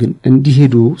በላይ ግን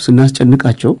እንዲሄዱ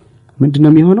ስናስጨንቃቸው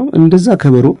ምንድነው የሚሆነው? እንደዛ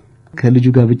ከበሮ ከልጁ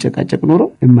ጋር ብጨቃጨቅ ኖሮ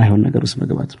የማይሆን ነገር ውስጥ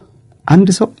መግባት ነው። አንድ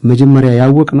ሰው መጀመሪያ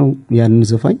ያወቅነው ያንን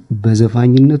ዘፋኝ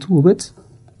በዘፋኝነቱ ውበት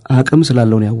አቅም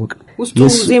ስላለው ነው ያወቅነው። ውስጡ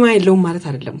ዜማ የለውም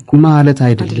ማለት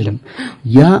አይደለም።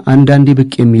 ያ አንዳንዴ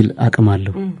ብቅ የሚል አቅም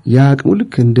አለው። ያ አቅሙ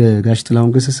ልክ እንደ ጋሽ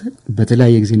ጥላሁን ገሰሰ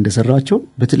በተለያየ ጊዜ እንደሰራቸው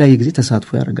በተለያየ ጊዜ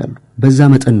ተሳትፎ ያደርጋሉ። በዛ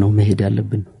መጠን ነው መሄድ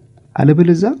ያለብን።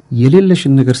 አለበለዛ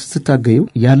የሌለሽን ነገር ስትታገዩ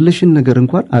ያለሽን ነገር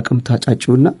እንኳን አቅም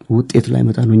ታጫጭውና ውጤት ላይ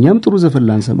መጣ ነው። እኛም ጥሩ ዘፈን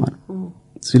ላንሰማ ነው።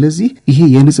 ስለዚህ ይሄ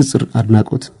የንጽጽር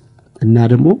አድናቆት እና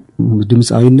ደግሞ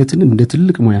ድምጻዊነትን እንደ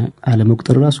ትልቅ ሙያ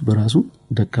አለመቁጠር ራሱ በራሱ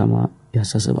ደካማ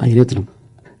ያሳሰብ አይነት ነው።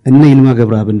 እና ይልማ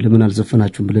ገብረአብን ለምን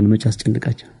አልዘፈናችሁም ብለን መች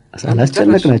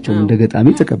አላስጨነቅናቸው። እንደ ገጣሚ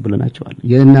ተቀብለናቸዋል።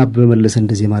 የእነ አበበ መለሰ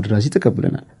እንደ ዜማ ድራሲ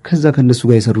ተቀብለናል። ከዛ ከነሱ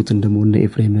ጋር የሰሩትን ደግሞ እነ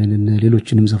ኤፍሬምን እና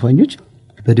ሌሎችንም ዘፋኞች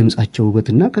በድምጻቸው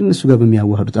ውበትና ከነሱ ጋር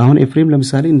በሚያዋህዱት አሁን ኤፍሬም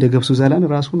ለምሳሌ እንደ ገብሱ ዛላን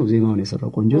ራሱ ነው ዜማውን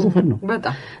የሰራው። ቆንጆ ዘፈን ነው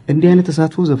በጣም። እንዲህ አይነት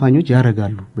ተሳትፎ ዘፋኞች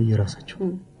ያረጋሉ በየራሳቸው።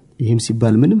 ይሄም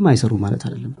ሲባል ምንም አይሰሩ ማለት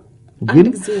አይደለም። ግን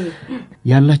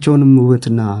ያላቸውንም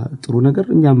ውበትና ጥሩ ነገር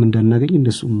እኛም እንዳናገኝ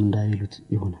እነሱም እንዳይሉት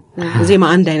ይሆናል። ዜማ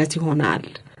አንድ አይነት ይሆናል።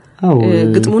 አዎ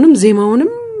ግጥሙንም ዜማውንም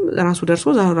ራሱ ደርሶ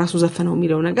ራሱ ዘፈነው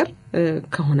የሚለው ነገር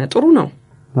ከሆነ ጥሩ ነው።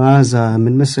 ማዛ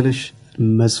ምን መሰለሽ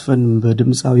መስፈን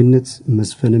በድምጻዊነት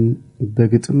መስፈንም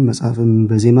በግጥም መጻፍም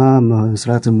በዜማ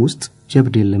መስራትም ውስጥ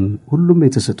ጀብድ የለም። ሁሉም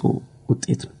የተሰጠው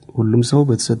ውጤት ነው። ሁሉም ሰው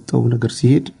በተሰጠው ነገር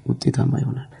ሲሄድ ውጤታማ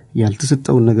ይሆናል።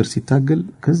 ያልተሰጠው ነገር ሲታገል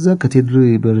ከዛ ከቴድሮ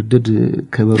በረደድ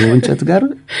ከበሮ እንጨት ጋር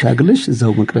ታግለሽ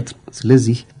እዛው መቅረት ነው።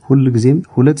 ስለዚህ ሁሉ ጊዜም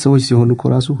ሁለት ሰዎች ሲሆኑ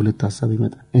ኮራሱ ሁለት ሐሳብ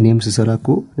ይመጣል። እኔም ስሰራኮ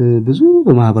ብዙ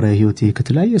በማህበራዊ ህይወቴ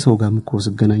ከተለያየ ሰው ጋር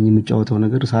መቆስገናኝ የምጫወተው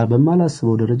ነገር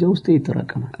በማላስበው ደረጃ ውስጥ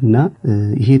ይተራቀማል እና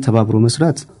ይሄ ተባብሮ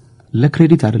መስራት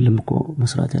ለክሬዲት አይደለም እኮ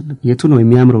መስራት ያለበት የቱ ነው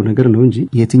የሚያምረው ነገር ነው እንጂ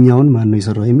የትኛውን ማን ነው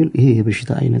የሰራው የሚል ይሄ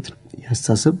የበሽታ አይነት ነው።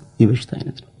 ያስተሳሰብ የበሽታ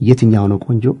አይነት ነው። የትኛው ነው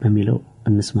ቆንጆ በሚለው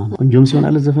እንስማማ። ቆንጆም ሲሆን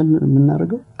አለ ዘፈን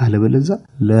የምናረጋው አለበለዛ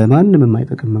ለማንንም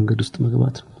የማይጠቅም መንገድ ውስጥ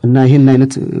መግባት ነው እና ይሄን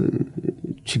አይነት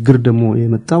ችግር ደግሞ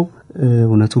የመጣው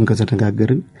እውነቱን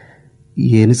ከተነጋገርን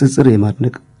የንጽጽር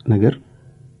የማድነቅ ነገር፣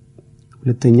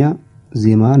 ሁለተኛ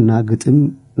ዜማ እና ግጥም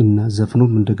እና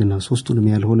ዘፈኑም እንደገና ሶስቱንም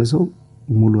ያልሆነ ሰው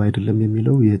ሙሉ አይደለም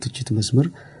የሚለው የትችት መስመር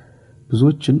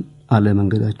ብዙዎችን አለ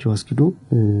መንገዳቸው አስኪዶ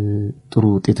ጥሩ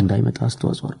ውጤት እንዳይመጣ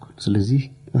አስተዋጽኦ አድርጓል። ስለዚህ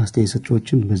አስተያየት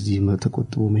ሰጪዎችም በዚህ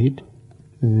ተቆጥቦ መሄድ፣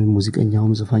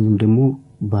 ሙዚቀኛውም ዘፋኙም ደግሞ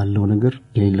ባለው ነገር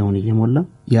የሌለውን እየሞላ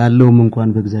ያለውም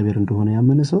እንኳን በእግዚአብሔር እንደሆነ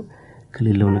ያመነ ሰው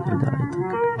ከሌለው ነገር ጋር አይተካ።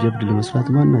 ጀብድ ለመስራት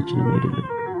ማናችንም አይደለም።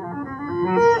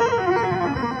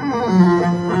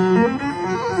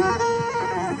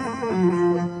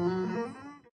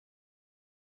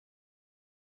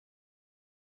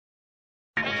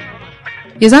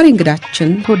 የዛሬ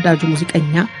እንግዳችን ተወዳጁ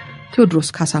ሙዚቀኛ ቴዎድሮስ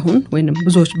ካሳሁን ወይንም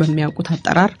ብዙዎች በሚያውቁት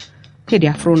አጠራር ቴዲ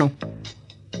አፍሮ ነው።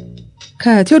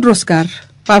 ከቴዎድሮስ ጋር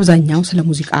በአብዛኛው ስለ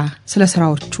ሙዚቃ፣ ስለ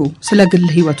ስራዎቹ፣ ስለ ግል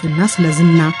ህይወቱና ስለ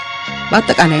ዝና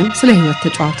በአጠቃላይም ስለ ህይወት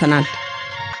ተጫውተናል።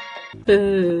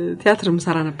 ቲያትር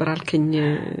ምሰራ ነበር አልከኝ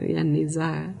ያኔ እዛ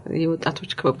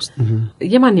የወጣቶች ክበብ ውስጥ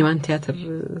የማን ቲያትር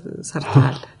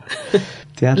ሰርተሃል?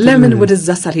 ለምን ወደዛ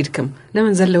ሳልሄድክም?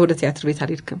 ለምን ዘለ ወደ ቲያትር ቤት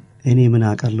አልሄድክም? እኔ ምን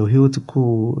አውቃለሁ። ህይወት እኮ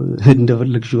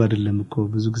እንደፈለግሽው አይደለም እኮ።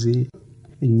 ብዙ ጊዜ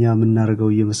እኛ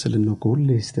የምናረጋው እየመሰለን ነው ሁሌ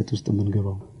ስህተት ውስጥ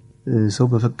የምንገባው። ሰው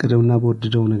በፈቀደውና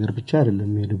በወደደው ነገር ብቻ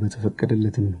አይደለም ሄዶ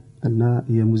በተፈቀደለትም ነው እና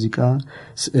የሙዚቃ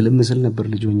ስዕል ምስል ነበር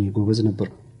ልጅ ሆኜ ጎበዝ ነበር።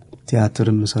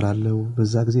 ቲያትርም እሰራለሁ።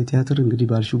 በዛ ጊዜ ቲያትር እንግዲህ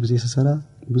ባልሽው ጊዜ ስሰራ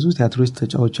ብዙ ቲያትሮች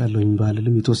ተጫውቻለሁ።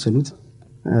 ባልልም የተወሰኑት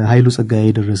ኃይሉ ጸጋዬ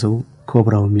የደረሰው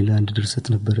ኮብራው የሚል አንድ ድርሰት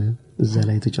ነበር። እዛ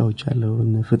ላይ ተጫውቻለሁ።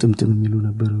 እና ፍጥምጥም የሚሉ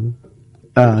ነበር።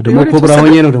 ደግሞ ኮብራ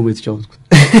ሆኜ ነው ደግሞ የተጫወትኩት።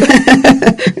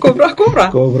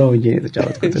 ኮብራ ሆኜ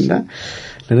የተጫወትኩትና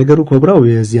ለነገሩ ኮብራው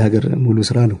የዚህ ሀገር ሙሉ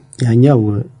ስራ ነው። ያኛው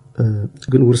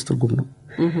ግን ውርስ ትርጉም ነው።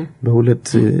 በሁለት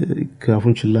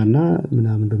ካፉንችላና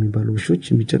ምናምን በሚባሉ ውሾች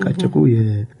የሚጨቃጨቁ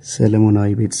የሰለሞናዊ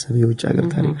ቤተሰብ የውጭ ሀገር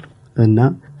ታሪክ ነው እና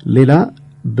ሌላ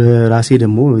በራሴ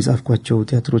ደግሞ የጻፍኳቸው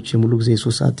ቲያትሮች የሙሉ ጊዜ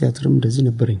 3 ሰዓት ቲያትርም እንደዚህ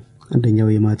ነበርኝ። አንደኛው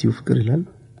የማቲው ፍቅር ይላል።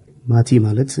 ማቲ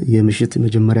ማለት የምሽት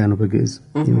መጀመሪያ ነው በግዕዝ።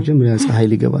 የመጀመሪያ ፀሐይ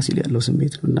ሊገባ ሲል ያለው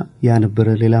ስሜት ነውና ያ ነበር።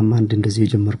 ሌላም አንድ እንደዚህ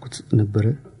የጀመርኩት ነበር።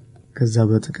 ከዛ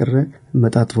በተቀረ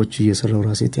መጣጥፎች እየሰራው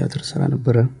ራሴ ቲያትር ሰራ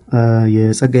ነበር።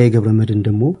 የጸጋዬ ገብረመድን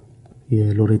ደግሞ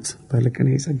የሎሬት ባለቀኔ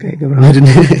የጸጋዬ ገብረመድን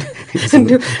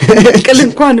ቅል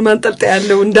እንኳን ማንጠልጣ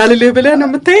ያለው እንዳልልህ ብለህ ነው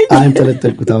የምታየኝ?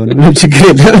 አንጠለጠልኩት። አሁን ምንም ችግር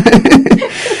የለም።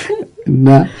 እና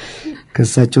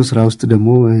ከሳቸው ስራ ውስጥ ደግሞ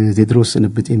ቴድሮስ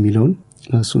ስንብት የሚለውን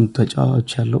እሱን ተጫዋች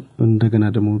ያለው እንደገና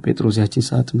ደግሞ ጴጥሮስ ያቺን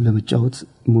ሰዓትም ለመጫወት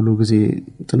ሙሉ ጊዜ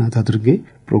ጥናት አድርጌ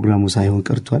ፕሮግራሙ ሳይሆን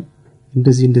ቀርቷል።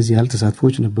 እንደዚህ ያህል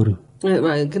ተሳትፎች ነበሩ።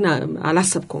 ግን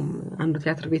አላሰብኩም አንዱ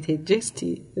ቲያትር ቤት ሄጄ እስቲ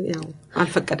ያው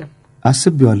አልፈቀደም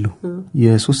አስቤዋለሁ።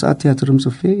 የ3 ሰዓት ቲያትርም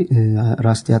ጽፌ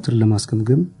ራስ ቲያትር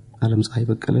ለማስገምገም ዓለም ፀሐይ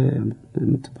በቀለ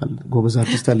የምትባል ጎበዝ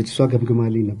አርቲስት አለች። እሷ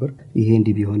ገምግማልኝ ነበር ይሄ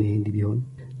እንዲህ ቢሆን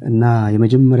እና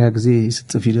የመጀመሪያ ጊዜ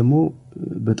ስትጽፊ ደግሞ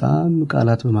በጣም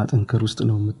ቃላት በማጠንከር ውስጥ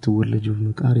ነው የምትወለጂው።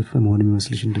 ቃሪፍ መሆን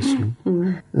የሚመስልሽ እንደሱ ነው።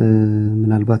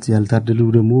 ምናልባት ያልታደሉ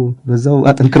ደግሞ በዛው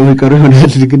አጠንክረው ይቀሩ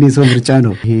ይሆናል። ግን የሰው ምርጫ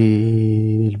ነው ይሄ።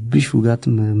 ልብሽ ውጋት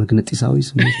መግነጢሳዊ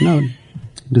ስሜት ነው።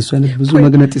 እንደሱ አይነት ብዙ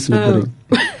መግነጢስ ነበር።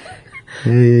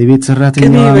 የቤት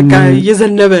ሰራተኛዋ በቃ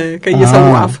እየዘነበ ከየሰው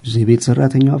አፍ የቤት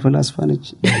ሰራተኛዋ ፈላስፋ ነች።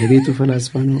 የቤቱ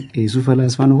ፈላስፋ ነው፣ የሱ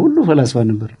ፈላስፋ ነው፣ ሁሉ ፈላስፋ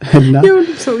ነበር። እና የሁሉ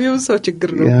ሰው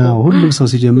ችግር ነው። ሁሉም ሰው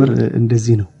ሲጀምር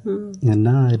እንደዚህ ነው። እና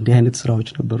እንዲህ አይነት ስራዎች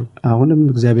ነበሩ። አሁንም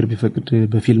እግዚአብሔር ቢፈቅድ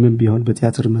በፊልምም ቢሆን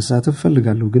በቲያትር መሳተፍ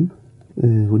ፈልጋለሁ። ግን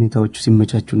ሁኔታዎቹ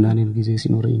ሲመቻቹና እኔም ጊዜ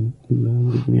ሲኖረኝ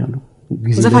ነው።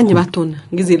 ዘፋኝ ባትሆን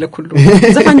ጊዜ ለኩሉ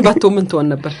ዘፋኝ ባትሆን ምን ትሆን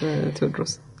ነበር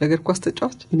ቴዎድሮስ? እግር ኳስ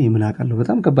ተጫዋች? እኔ ምን አውቃለሁ።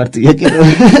 በጣም ከባድ ጥያቄ ነው።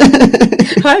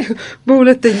 አይ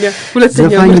በሁለተኛ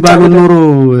ዘፋኝ ባልሆን ኖሮ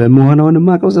መሆኑን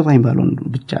ማቀው ዘፋኝ ባልሆን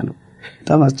ብቻ ነው።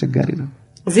 በጣም አስቸጋሪ ነው።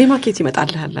 ዜማ ከየት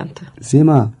ይመጣልሃል አንተ?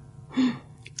 ዜማ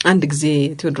አንድ ጊዜ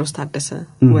ቴዎድሮስ ታደሰ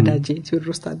ወዳጄ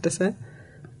ቴዎድሮስ ታደሰ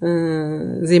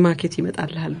ዜማ ከየት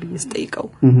ይመጣልሃል ብዬ ስጠይቀው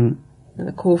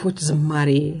ከወፎች ዝማሬ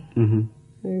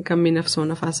ከሚነፍሰው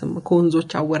ነፋስም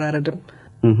ከወንዞች አወራረድም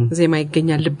ዜማ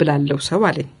ይገኛል ልብ ላለው ሰው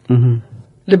አለኝ።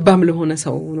 ልባም ለሆነ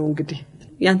ሰው ነው እንግዲህ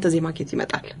ያንተ ዜማ ከየት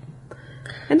ይመጣል?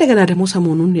 እንደገና ደግሞ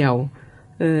ሰሞኑን ያው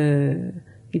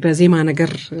በዜማ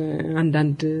ነገር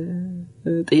አንዳንድ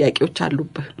ጥያቄዎች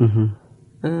አሉብህ።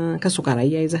 ከሱ ጋር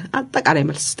አያይዘህ አጠቃላይ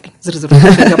መልስ ስጠኝ።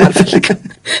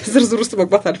 ዝርዝር ውስጥ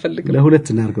መግባት አልፈልግም። ለሁለት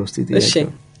እናርገው እስቲ ጥያቄ።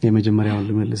 የመጀመሪያውን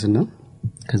ልመልስና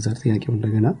ከዛ ጥያቄው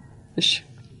እንደገና። እሺ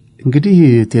እንግዲህ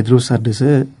ቴድሮስ ታደሰ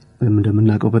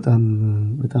እንደምናውቀው በጣም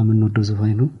እንወደው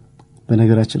ዘፋኝ ነው።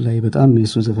 በነገራችን ላይ በጣም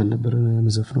የሱን ዘፈን ነበር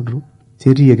መዘፍነው ድሮ።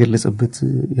 ቴዲ የገለጸበት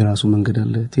የራሱ መንገድ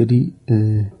አለ። ቴዲ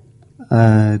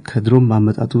ከድሮም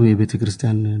ማመጣጡ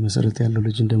የቤተክርስቲያን መሰረት ያለው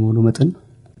ልጅ እንደሆነ መጠን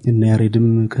እና ያሬድም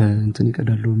ከእንትን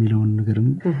ይቀዳሉ የሚለውን ነገርም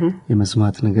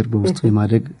የመስማት ነገር በውስጡ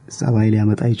የማደግ ጸባይ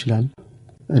ሊያመጣ ይችላል።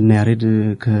 እና ያሬድ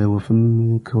ከወፍም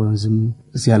ከወንዝም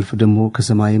ሲያልፍ ደግሞ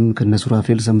ከሰማይም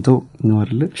ከነሱራፌል ሰምተው ነው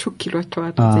አይደል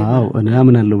ሹክሏቸዋል። አዎ እኔ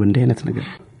አምናለሁ በእንዲህ አይነት ነገር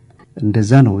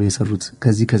እንደዛ ነው የሰሩት።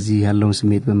 ከዚህ ያለውን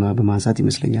ስሜት በማንሳት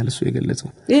ይመስለኛል እሱ የገለጸው።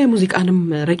 ይሄ ሙዚቃንም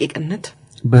ረቂቅነት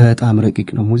በጣም ረቂቅ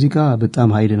ነው። ሙዚቃ በጣም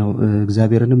ኃይል ነው።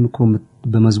 እግዚአብሔርንም እኮ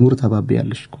በመዝሙር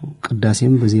ተባብያለሽ እኮ።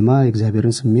 ቅዳሴም በዜማ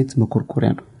እግዚአብሔርን ስሜት መኮርኮሪያ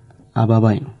ነው።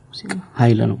 አባባይ ነው። ሙዚቃ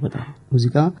ኃይል ነው። በጣም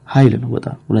ሙዚቃ ኃይል ነው።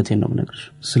 በጣም እውነቴን ነው የምነግርሽ።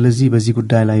 ስለዚህ በዚህ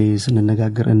ጉዳይ ላይ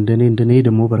ስንነጋገር እንደኔ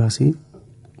ደግሞ በራሴ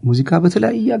ሙዚቃ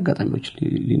በተለያየ አጋጣሚዎች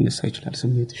ሊነሳ ይችላል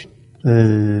ስሜትሽ።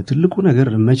 ትልቁ ነገር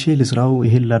መቼ ለስራው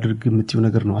ይሄን ላድርግ የምትዩ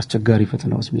ነገር ነው አስቸጋሪ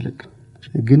ፈተናውስ የሚለቅ።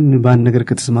 ግን ባን ነገር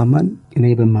ከተስማማን እኔ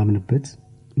በማምንበት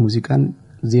ሙዚቃን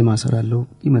ዜማ ሰራለው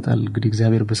ይመጣል። እንግዲህ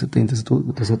እግዚአብሔር በሰጠኝ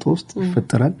ተሰጥቶ ውስጥ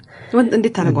ይፈጠራል።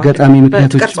 እንዴት ታረጋው? ገጣሚ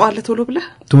ምክንያቶች ቀርጸዋለህ ቶሎ ብለህ?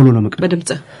 ቶሎ ነው መቀደው።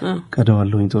 በድምጽ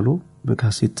ቀደዋለሁ ቶሎ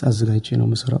በካሴት አዘጋጅቼ ነው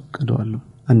መስራው ቀደዋለሁ።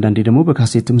 አንዳንዴ ደግሞ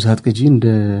በካሴትም ሳትቀጂ እንደ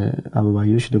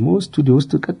አበባዮሽ ደግሞ ስቱዲዮ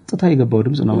ውስጥ ቀጥታ የገባው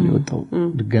ድምጽ ነው የወጣው።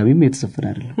 ድጋሚም የተሰፈረ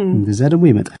አይደለም። እንደዛ ደግሞ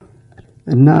ይመጣል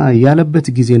እና ያለበት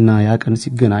ጊዜና ያቀን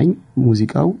ሲገናኝ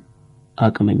ሙዚቃው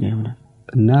አቅመኛ ይሆናል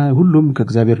እና ሁሉም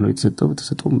ከእግዚአብሔር ነው የተሰጠው።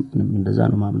 ተሰጥቶም እንደዛ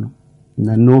ነው ማምነው።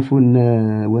 እና ኖፉን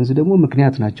ወንዝ ደግሞ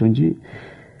ምክንያት ናቸው እንጂ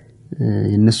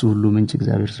የነሱ ሁሉ ምንጭ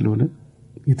እግዚአብሔር ስለሆነ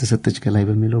የተሰጠች ከላይ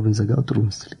በሚለው ብንዘጋው ጥሩ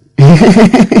መስል።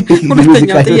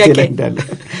 ሁለተኛው ጥያቄ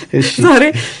ዛሬ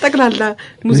ጠቅላላ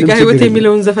ሙዚቃ ህይወት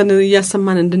የሚለውን ዘፈን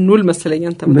እያሰማን እንድንውል መሰለኝ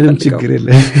አንተ ምንም ችግር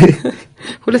የለም።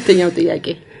 ሁለተኛው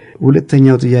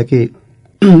ጥያቄ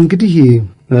እንግዲህ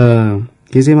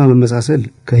የዜማ መመሳሰል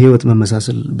ከህይወት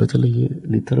መመሳሰል በተለየ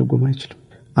ሊተረጎም አይችልም።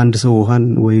 አንድ ሰው ውሃን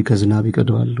ወይ ከዝናብ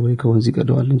ይቀደዋል ወይ ከወንዝ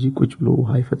ይቀደዋል እንጂ ቁጭ ብሎ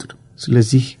ውሃ አይፈጥርም።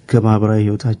 ስለዚህ ከማህበራዊ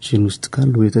ህይወታችን ውስጥ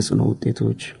ካሉ የተጽዕኖ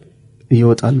ውጤቶች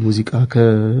ይወጣል። ሙዚቃ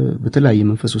በተለያየ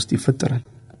መንፈስ ውስጥ ይፈጠራል።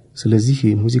 ስለዚህ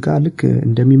ሙዚቃ ልክ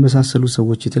እንደሚመሳሰሉ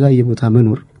ሰዎች የተለያየ ቦታ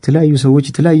መኖር፣ የተለያዩ ሰዎች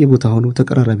የተለያየ ቦታ ሆነው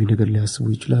ተቀራራቢ ነገር ሊያስቡ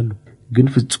ይችላሉ። ግን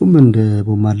ፍጹም እንደ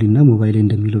ቦማርሊና ሞባይል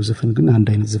እንደሚለው ዘፈን ግን አንድ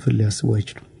አይነት ዘፈን ሊያስቡ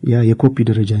አይችሉም። ያ የኮፒ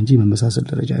ደረጃ እንጂ መመሳሰል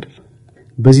ደረጃ አይደለም።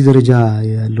 በዚህ ደረጃ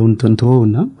ያለውን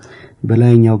ተንተውና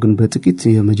በላይኛው ግን በጥቂት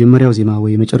የመጀመሪያው ዜማ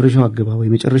ወይ የመጨረሻው አገባ ወይ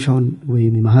የመጨረሻውን ወይ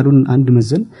መሃሉን አንድ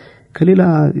መዘን ከሌላ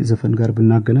ዘፈን ጋር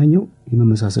ብናገናኘው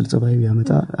የመመሳሰል ጸባይ ያመጣ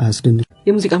አያስደንቅ።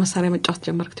 የሙዚቃ መሳሪያ መጫወት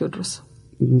ጀመርክ ቴዎድሮስ?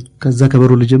 ከዛ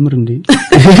ከበሮ ልጀምር እንዴ?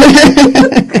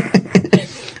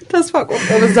 ተስፋ ቆርጦ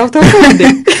በዛው ተውኩ እንዴ?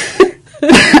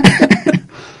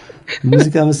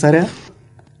 ሙዚቃ መሳሪያ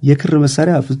የክር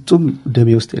መሳሪያ ፍጹም ደሜ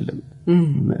ውስጥ የለም።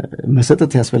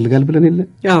 መሰጠት ያስፈልጋል ብለን የለ?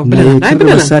 የክር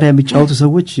መሳሪያ የሚጫወቱ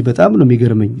ሰዎች በጣም ነው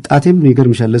የሚገርመኝ። ጣቴም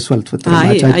ይገርምሻል ለሱ አልተፈጠረም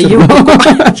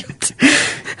አጫጭር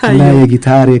እና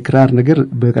የጊታር የክራር ነገር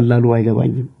በቀላሉ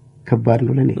አይገባኝም፣ ከባድ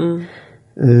ነው ለኔ።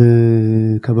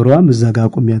 ከበሮዋም እዛ ጋር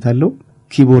ቆሚያታለሁ።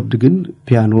 ኪቦርድ ግን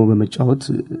ፒያኖ በመጫወት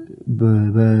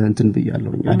በእንትን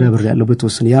ብያለሁ አዳብር ያለው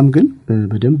በተወሰነ ያም ግን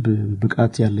በደንብ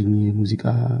ብቃት ያለኝ ሙዚቃ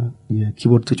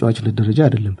የኪቦርድ ተጫዋችነት ደረጃ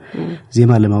አይደለም።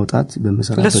 ዜማ ለማውጣት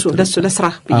በመሰራት ለሱ ለስራ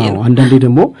ብዬ ነው። አንዳንዴ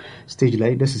ደግሞ ስቴጅ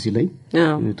ላይ ደስ ሲለኝ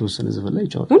የተወሰነ ዘፈን ላይ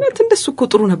ጫወት። እውነት እንደሱ እኮ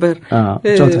ጥሩ ነበር።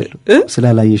 ጫወታለሁ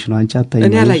ስላላየሽ ነው አንቺ አታይኝ።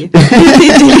 እኔ አላየ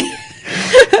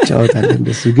ጫወታለሁ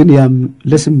እንደሱ ግን ያም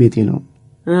ለስሜቴ ነው።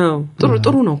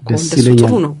 ጥሩ ነው እኮ እንደሱ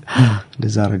ጥሩ ነው።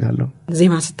 እንደዛ አረጋለሁ።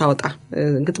 ዜማ ስታወጣ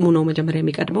ግጥሙ ነው መጀመሪያ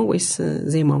የሚቀድመው ወይስ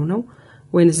ዜማው ነው?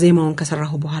 ወይስ ዜማውን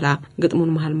ከሰራሁ በኋላ ግጥሙን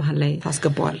መሃል ላይ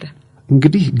ታስገባዋለህ?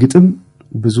 እንግዲህ ግጥም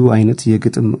ብዙ አይነት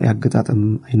የግጥም ያገጣጠም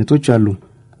አይነቶች አሉ።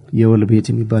 የወል ቤት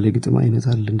የሚባል የግጥም አይነት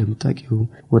አለ እንደምታውቂው።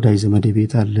 ወዳይ ዘመዴ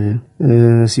ቤት አለ።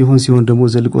 ሲሆን ደግሞ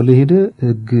ዘልቆ ለሄደ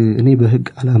እኔ በህግ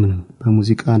አላምንም።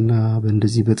 በሙዚቃና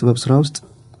በእንደዚህ በጥበብ ስራ ውስጥ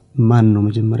ማን ነው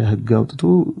መጀመሪያ ህግ አውጥቶ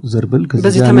ዘርበል ከዛ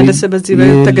በዚህ ተመለሰ በዚህ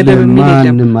በተገደበ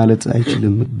ማንም ማለት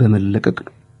አይችልም። በመለቀቅ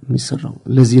ነው የሚሰራው።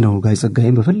 ለዚህ ነው ጋይ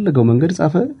ጸጋይም በፈለገው መንገድ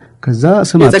ጻፈ። ከዛ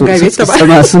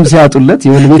ስም ሲያጡለት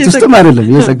የወል ቤት ውስጥም አይደለም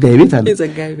የጸጋይ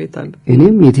ቤት አለ።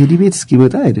 እኔም የቴዲ ቤት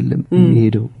እስኪመጣ አይደለም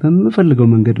የሚሄደው፣ በመፈልገው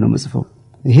መንገድ ነው መስፈው።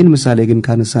 ይሄን ምሳሌ ግን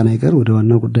ካነሳን አይቀር ወደ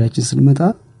ዋናው ጉዳያችን ስንመጣ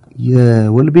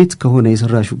የወል ቤት ከሆነ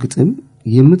የሰራሹ ግጥም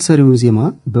የምትሰሪው ዜማ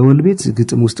በወል ቤት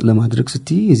ግጥም ውስጥ ለማድረግ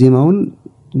ስትይ የዜማውን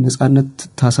ነፃነት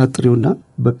ታሳጥሪውና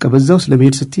በቃ በዛው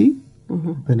ስለመሄድ ስትይ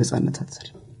በነፃነት አትሰሪ።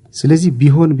 ስለዚህ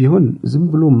ቢሆን ዝም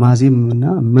ብሎ ማዜምና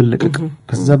መለቀቅ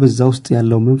ከዛ በዛ ውስጥ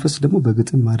ያለው መንፈስ ደግሞ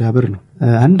በግጥም ማዳበር ነው።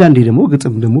 አንዳንዴ ደግሞ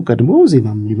ግጥም ደግሞ ቀድሞ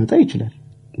ዜማም ሊመጣ ይችላል።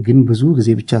 ግን ብዙ ጊዜ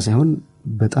ብቻ ሳይሆን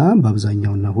በጣም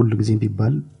በአብዛኛውና ሁሉ ጊዜ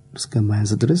ቢባል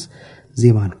እስከማያንስ ድረስ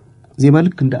ዜማ ነው። ዜማ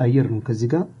ልክ እንደ አየር ነው። ከዚህ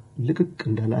ጋር ልቅቅ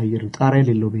እንዳለ አየር ጣሪያ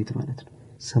የሌለው ቤት ማለት ነው።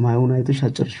 ሰማዩን አይተሽ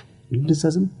አጨርሽ እንደዛ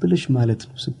ዝም ብለሽ ማለት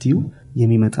ነው ስትዩ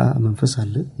የሚመጣ መንፈስ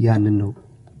አለ። ያንን ነው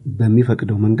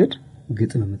በሚፈቅደው መንገድ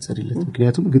ግጥም መጽሪለት።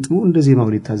 ምክንያቱም ግጥሙ እንደ ዜማው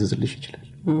ሊታዘዝልሽ ይችላል።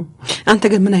 አንተ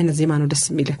ግን ምን አይነት ዜማ ነው ደስ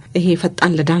የሚልህ? ይሄ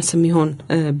ፈጣን ለዳንስ የሚሆን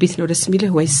ቢት ነው ደስ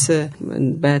የሚልህ ወይስ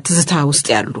በትዝታ ውስጥ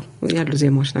ያሉ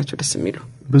ዜማዎች ናቸው ደስ የሚሉ?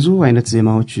 ብዙ አይነት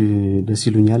ዜማዎች ደስ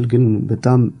ይሉኛል፣ ግን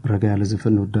በጣም ረጋ ያለ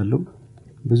ዘፈን እወዳለሁ።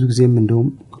 ብዙ ጊዜም እንደውም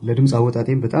ለድምጽ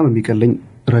አወጣጤም በጣም የሚቀለኝ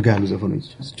ረጋ ያሉ ዘፈኖች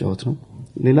ስጫወት ነው።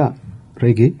 ሌላ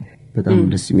ሬጌ በጣም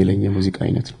ደስ የሚለኝ የሙዚቃ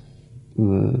አይነት ነው።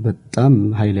 በጣም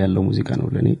ኃይል ያለው ሙዚቃ ነው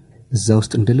ለኔ። እዛ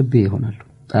ውስጥ እንደ ልቤ ይሆናል።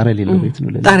 ጣሪያ የሌለው ቤት ነው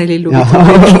ለኔ። ጣሪያ የሌለው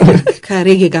ቤት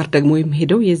ከሬጌ ጋር ደግሞ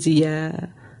የሚሄደው የዚህ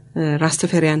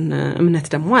የራስተፌሪያን እምነት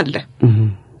ደግሞ አለ።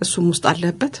 እሱም ውስጥ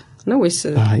አለበት ነው ወይስ?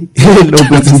 አይ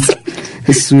የለውበትም።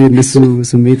 እሱ የነሱ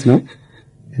ስሜት ነው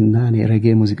እና እኔ ሬጌ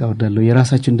ሙዚቃ ወዳለሁ።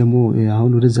 የራሳችን ደግሞ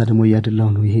አሁን ወደዛ ደግሞ ያደላው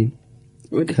ነው። ይሄ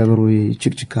ከበሮ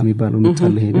ችክችካ የሚባለው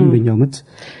ምታለ ሄደን በእኛው ምት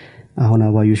አሁን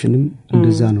አባዮሽንም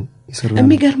እንደዛ ነው ይሰራል።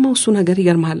 የሚገርመው እሱ ነገር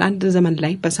ይገርማል። አንድ ዘመን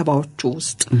ላይ በሰባዎቹ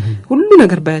ውስጥ ሁሉ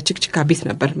ነገር በችክችካ ቤት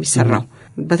ነበር የሚሰራው።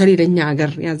 በተለይ ለኛ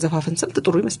ሀገር ያዘፋፈን ስልት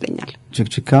ጥሩ ይመስለኛል።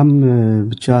 ችክችካም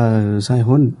ብቻ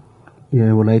ሳይሆን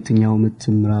የወላይትኛው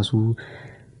ምትም ራሱ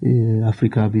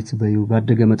አፍሪካ ቤት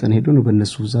ባደገ መጠን ሄዶ ነው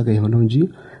በእነሱ እዛ ጋር የሆነው እንጂ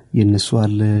የነሱ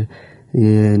አለ።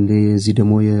 እንደዚህ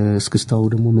ደግሞ የስክስታው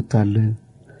ደግሞ ምታለ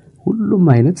ሁሉም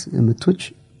አይነት ምቶች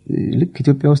ልክ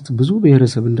ኢትዮጵያ ውስጥ ብዙ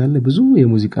ብሔረሰብ እንዳለ ብዙ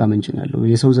የሙዚቃ ምንጭ ያለው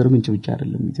የሰው ዘር ምንጭ ብቻ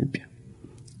አይደለም ኢትዮጵያ።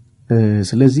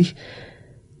 ስለዚህ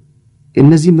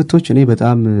እነዚህ ምቶች እኔ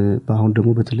በጣም በአሁን ደግሞ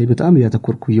በተለይ በጣም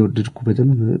ያተኮርኩ እየወደድኩ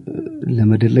በደንብ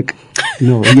ለመደለቅ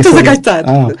ነው ተዘጋጅተሃል።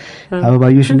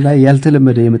 አበባዮሽም ላይ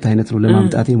ያልተለመደ የምት አይነት ነው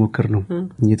ለማምጣት የሞከር ነው።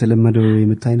 የተለመደው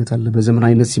የምት አይነት አለ።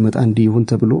 በዘመናዊነት ሲመጣ እንዲህ ይሁን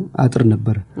ተብሎ አጥር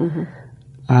ነበር።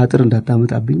 አጥር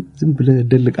እንዳታመጣብኝ ዝም ብለ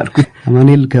ደልቃልኩ።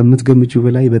 አማኑኤል ከምትገምጪው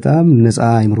በላይ በጣም ነፃ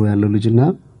አይምሮ ያለው ልጅና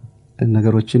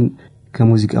ነገሮችን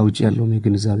ከሙዚቃ ውጪ ያለው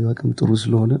የግንዛቤው አቅም ጥሩ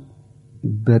ስለሆነ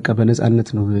በቃ በነፃነት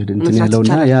ነው እንትን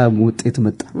ያለውና ያ ውጤት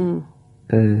መጣ።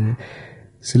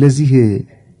 ስለዚህ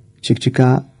ችክችካ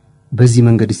በዚህ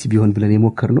መንገድ እስቲ ቢሆን ብለን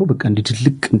የሞከርነው በቃ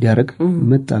እንዲድልቅ እንዲያረግ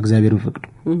መጣ እግዚአብሔር ፈቅዶ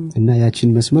እና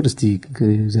ያቺን መስመር እስቲ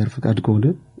ዘር ፈቃድ ከሆነ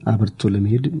አብርቶ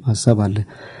ለመሄድ ሐሳብ አለ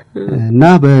እና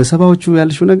በሰባዎቹ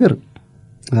ያልሽው ነገር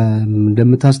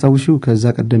እንደምታስታውሹ ከዛ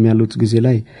ቀደም ያሉት ጊዜ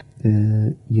ላይ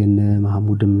የነ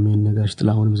መሐሙድም የነጋሽ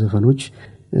ጥላሁንም ዘፈኖች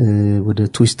ወደ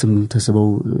ትዊስትም ተስበው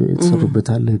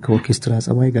ተሰሩበታል ከኦርኬስትራ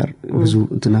ጸባይ ጋር ብዙ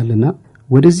እንትናልና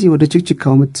ወደዚህ ወደ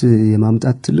ችክችካው ምት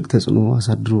የማምጣት ትልቅ ተጽዕኖ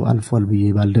አሳድሮ አልፏል ብዬ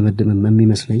ባልደመደመም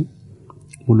የሚመስለኝ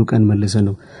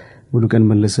ሙሉ ቀን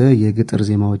መለሰ የገጠር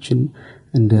ዜማዎችን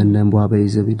እንደ ነምባባይ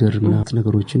ዘቢደር ምናት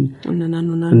ነገሮችን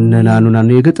እነናኑና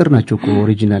የገጠር ናቸው እኮ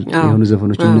ኦሪጂናል የሆኑ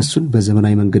ዘፈኖች እነሱን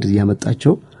በዘመናዊ መንገድ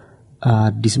ያመጣቸው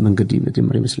አዲስ መንገድ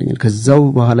መጀመር ይመስለኛል ከዛው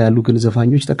በኋላ ያሉ ግን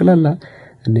ዘፋኞች ተከላላ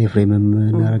እነ ኤፍሬምም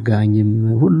ናረጋኝም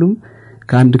ሁሉም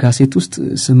ከአንድ ካሴት ውስጥ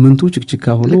 8ቱ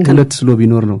ችክችካ ሆኖ ሁለት ስሎ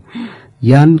ቢኖር ነው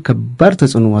ያን ከባድ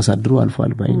ተጽዕኖ አሳድሮ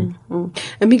አልፏል ባይኔ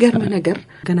የሚገርም ነገር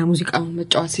ገና ሙዚቃውን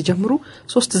መጫወት ሲጀምሩ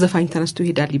 3 ዘፋኝ ተነስቶ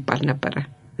ይሄዳል ይባል ነበር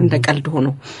እንደ ቀልድ ሆኖ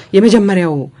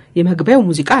የመጀመሪያው የመግቢያው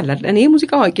ሙዚቃ አለ እኔ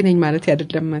ሙዚቃ ዋቂ ነኝ ማለት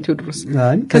አይደለም ቴዎድሮስ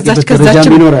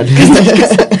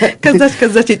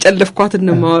ከዛች የጨለፍኳት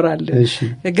እንማወራል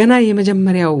ገና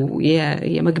የመጀመሪያው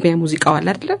የመግቢያ ሙዚቃው አለ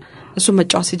አይደል እሱ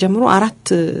መጫወት ሲጀምሩ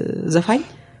 4 ዘፋኝ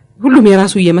ሁሉም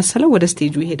የራሱ እየመሰለው ወደ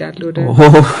ስቴጁ ይሄዳል ወደ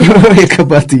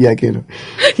የከባድ ጥያቄ ነው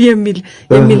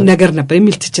የሚል ነገር ነበር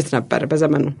የሚል ትችት ነበር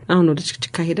በዘመኑ አሁን ወደ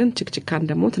ችክችካ ሄደን ችክችካን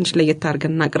ደግሞ ትንሽ ለየት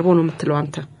አድርገንና አቅርቦ ነው የምትለው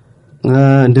አንተ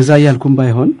እንደዛ ያልኩም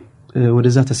ባይሆን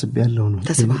ወደዛ ተስበያለሁ ነው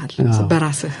ተስበሃል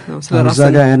በራስህ ነው ስለራስህ እዛ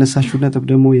ጋር ያነሳሽው ነጥብ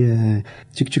ደግሞ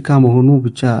የችክችካ መሆኑ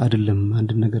ብቻ አይደለም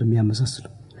አንድ ነገር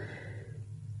የሚያመሳስለው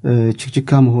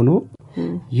ችክችካ መሆኑ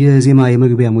የዜማ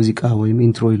የመግቢያ ሙዚቃ ወይም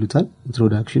ኢንትሮ ይሉታል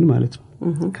ኢንትሮዳክሽን ማለት ነው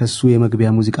ከሱ የመግቢያ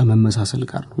ሙዚቃ መመሳሰል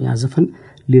ጋር ነው ያዘፈን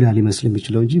ሌላ ሊመስል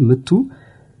የሚችለው እንጂ ምቱ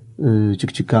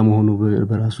ችክችካ መሆኑ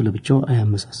በራሱ ለብቻው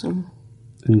አያመሳስልም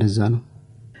እንደዛ ነው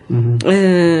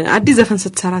አዲስ ዘፈን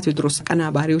ስትሰራ ቴዎድሮስ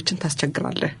ቀናባሪዎችን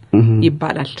ታስቸግራለህ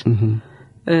ይባላል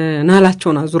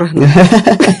ናላቸውና ዙረህ ነው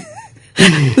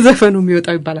ዘፈኑ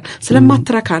የሚወጣው ይባላል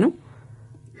ስለማትረካ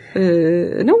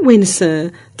ነው ወይንስ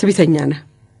ትቢተኛ ነህ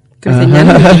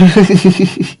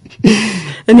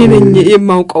እኔ ነኝ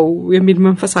የማውቀው የሚል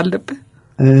መንፈስ አለበት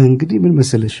እንግዲህ ምን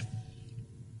መሰለሽ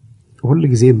ሁሉ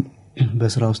ጊዜ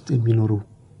በስራ ውስጥ የሚኖሩ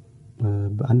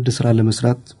በአንድ ስራ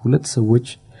ለመስራት ሁለት ሰዎች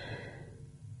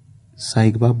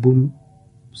ሳይግባቡም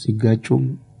ሲጋጩም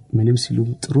ምንም ሲሉም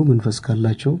ጥሩ መንፈስ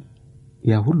ካላቸው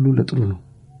ያ ሁሉ ለጥሩ ነው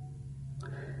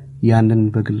ያንን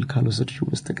በግል ካልወሰድሽው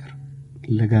በስተቀር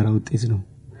ለጋራ ውጤት ነው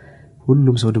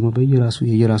ሁሉም ሰው ደግሞ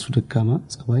የየራሱ ደካማ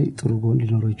ጸባይ ጥሩ ጎን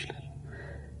ሊኖረው ይችላል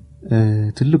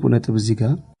ትልቁ ነጥብ እዚህ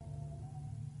ጋር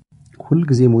ሁሉ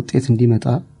ጊዜ ውጤት እንዲመጣ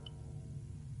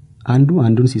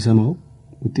አንዱን ሲሰማው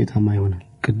ውጤታማ ይሆናል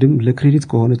ቅድም ለክሬዲት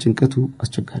ከሆነ ጭንቀቱ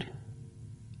አስቸጋሪ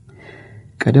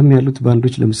ቀደም ያሉት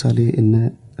ባንዶች ለምሳሌ እነ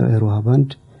ሮሃ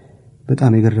ባንድ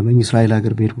በጣም የገረመኝ እስራኤል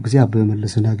ሀገር በሄድኩ ጊዜ አበበ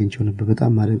መለሰን አግኝቼው ነበር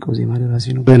በጣም ማደንቀው ዜማ ደራሲ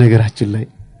ነው በነገራችን ላይ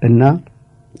እና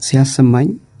ሲያሰማኝ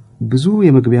ብዙ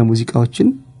የመግቢያ ሙዚቃዎችን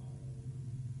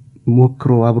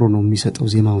ሞክሮ አብሮ ነው የሚሰጠው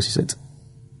ዜማው ሲሰጥ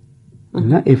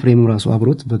እና ኤፍሬም ራሱ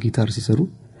አብሮት በጊታር ሲሰሩ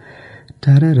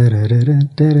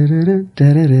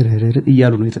ተረረረረ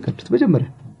እያሉ ነው የተቀዱት መጀመሪያ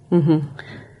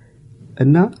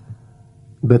እና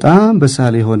በጣም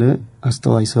በሳል የሆነ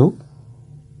አስተዋይ ሰው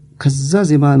ከዛ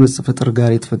ዜማ መጽፈጠር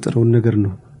ጋር የተፈጠረው ነገር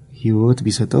ነው ህይወት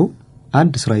ቢሰጠው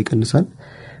አንድ ስራ ይቀንሳል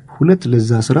ሁለት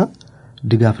ለዛ ስራ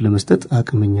ድጋፍ ለመስጠት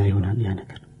አቅመኛ ይሆናል ያ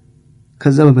ነገር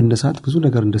ከዛ በመነሳት ብዙ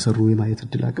ነገር እንደሰሩ የማየት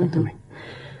እድል አጋጠመኝ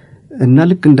እና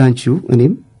ልክ እንዳንቺው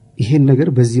እኔም ይሄን ነገር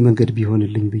በዚህ መንገድ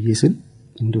ቢሆንልኝ ብዬ ስል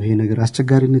እንደው ይሄ ነገር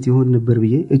አስቸጋሪነት ይሆን ነበር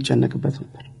ብዬ እጨነቅበት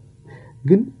ነበር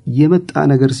ግን የመጣ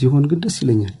ነገር ሲሆን ግን ደስ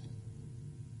ይለኛል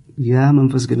ያ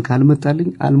መንፈስ ግን ካልመጣልኝ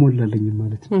አልሞላልኝም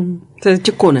ማለት ነው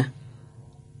ተጭቆነ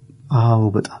አዎ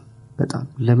በጣም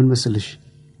ለምን መሰለሽ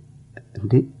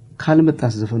እንዴ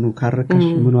ካልመጣስ ዘፈኑ ካረከሽ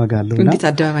ምን ዋጋ አለው እንዴት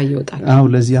አደባባይ ይወጣል አዎ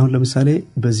ለዚህ አሁን ለምሳሌ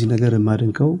በዚህ ነገር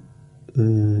ማደንቀው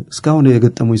እስካሁን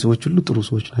የገጠሙኝ ሰዎች ሁሉ ጥሩ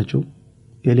ሰዎች ናቸው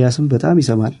ኤልያስም በጣም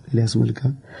ይሰማል ኤልያስ መልካ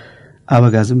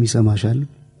አበጋዝም ይሰማሻል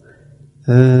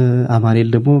አማኑኤል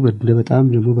ደግሞ በጣም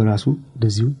ደግሞ በራሱ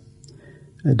እንደዚሁ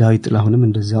ዳዊት ጥላሁንም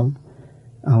እንደዛው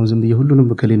አሁን ዝም ብዬ ሁሉንም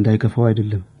በከሌ እንዳይከፋው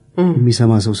አይደለም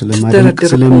የሚሰማ ሰው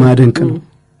ስለማደንቅ ነው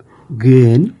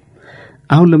ግን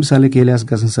አሁን ለምሳሌ ከኤልያስ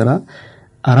ጋር ስንሰራ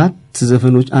 4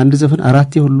 ዘፈኖች አንድ ዘፈን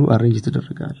 4 ሁሉ አሬንጅ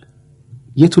ተደረጋል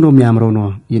የቱ ነው የሚያምረው ነው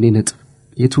የኔ ነጥብ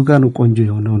የቱ ጋር ነው ቆንጆ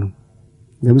የሆነው ነው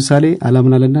ለምሳሌ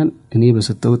አላምናለናን እኔ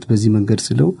በሰጠውት በዚህ መንገድ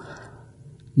ስለው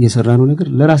የሰራነው ነገር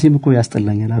ለራሴም እኮ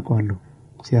ያስጠላኛል አቋለሁ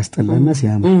ሲያስጠላና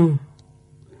ሲያምር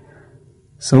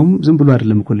ሰውም ዝም ብሎ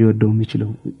አይደለም እኮ ሊወደው የሚችለው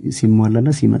ሲሟላና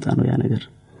ሲመጣ ነው ያ ነገር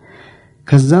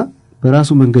ከዛ በራሱ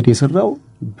መንገድ የሰራው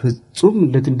ፍጹም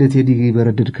እንደ ቴዲ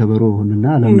በረደድ ከበሮ ሆነና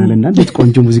አላምናለና እንዴት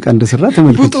ቆንጆ ሙዚቃ እንደሰራ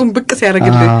ተመልከቱ ቡጡን ብቅ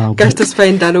ሲያረግልህ ጋሽ ተስፋዬ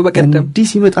እንዳለው በቀደም እንዲህ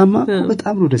ሲመጣማ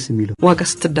በጣም ነው ደስ የሚለው ዋጋ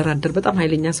ስትደራደር በጣም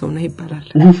ኃይለኛ ሰው ነው ይባላል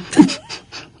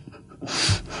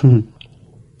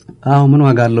ምን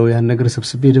ዋጋ አለው ያን ነገር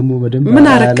ሰብስቤ ደግሞ በደንብ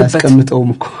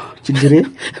አላስቀምጠውም እኮ ችግሬ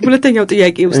ሁለተኛው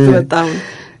ጥያቄ ውስጥ በጣም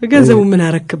ገንዘቡ ምን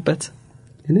አረክበት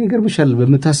እኔ ገርምሻል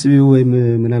በመታስቢው ወይ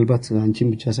ምናልባት አንቺም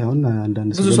ብቻ ሳይሆን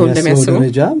አንዳንድ ሰው እንደሚያስበው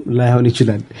ደረጃ ላይሆን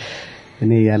ይችላል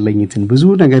እኔ ያለኝትን ብዙ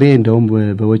ነገሬ እንደውም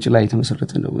በወጭ ላይ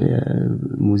የተመሰረተ ነው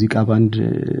ሙዚቃ ባንድ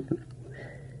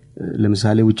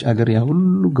ለምሳሌ ውጭ ሀገር ያ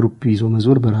ሁሉ ግሩፕ ይዞ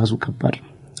መዞር በራሱ ከባድ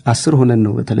 10 ሆነን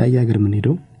ነው በተለያየ ሀገር ምን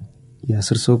ሄደው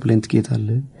የ10 ሰው ፕሌን ቲኬት አለ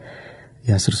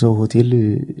የ10 ሰው ሆቴል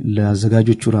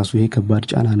ለአዘጋጆቹ ራሱ ይሄ ከባድ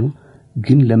ጫና ነው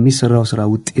ግን ለሚሰራው ስራ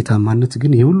ውጤታማነት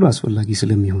ግን ይሄ ሁሉ አስፈላጊ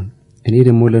ስለሚሆን እኔ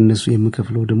ደግሞ ለነሱ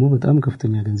የምከፍለው ደግሞ በጣም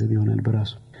ከፍተኛ ገንዘብ ይሆናል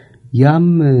በራሱ ያም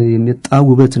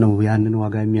የሚጣውበት ነው ያንን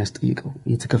ዋጋ የሚያስጠይቀው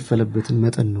የተከፈለበትን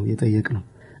መጠን ነው የጠየቅነው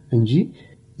እንጂ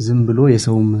ዝም ብሎ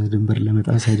የሰውም ድንበር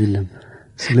ለመጣስ አይደለም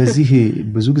ስለዚህ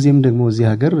ብዙ ጊዜም ደግሞ እዚህ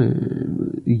ሀገር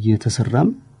እየተሰራም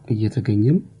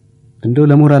እየተገኘም እንደው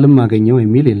ለሞራልም ማገኘው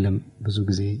የሚል የለም ብዙ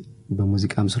ጊዜ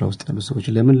በሙዚቃም ስራ ውስጥ ያሉ ሰዎች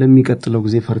ለምን ለሚቀጥለው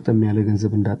ጊዜ ፈርጠም ያለ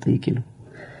ገንዘብ እንዳጠይቂ ነው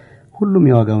ሁሉም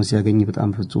ያዋጋውን ሲያገኝ በጣም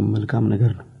ፍጹም መልካም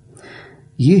ነገር ነው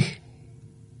ይህ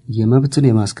የመብትን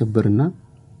የማስከበርና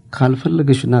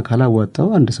ካልፈለገሽና ካላዋጣው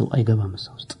አንድ ሰው አይገባም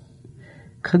ውስጥ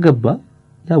ከገባ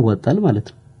ያዋጣል ማለት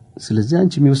ነው ስለዚህ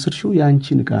አንቺ የሚወስድሽው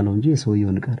ያንቺን ዕቃ ነው እንጂ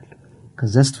የሰውየውን ዕቃ አይደለም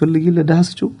ከዛ ስትፈልጊ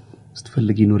ለዳስጩ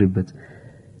ስትፈልጊ ኖርበት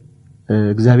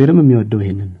እግዚአብሔርም የሚወደው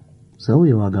ይሄንን ሰው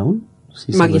የዋጋውን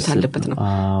ማግኘት አለበት ነው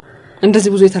እንደዚህ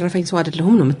ብዙ የተረፈኝ ሰው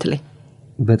አይደለሁም ነው የምትለኝ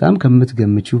በጣም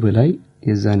ከምትገምቺው በላይ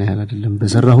የዛን ያህል አይደለም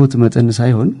በሰራሁት መጠን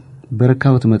ሳይሆን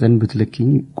በረካውት መጠን ብትለኪኝ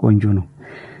ቆንጆ ነው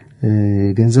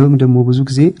ገንዘብም ደግሞ ብዙ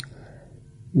ጊዜ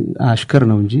አሽከር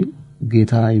ነው እንጂ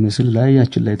ጌታ ይመስል ላይ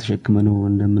ያችን ላይ ተሸክመነው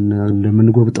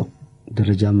እንደምንጎብጠው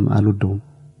ደረጃም አልወደውም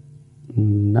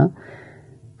እና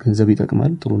ገንዘብ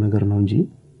ይጠቅማል ጥሩ ነገር ነው እንጂ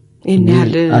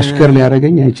እኛል አሽከር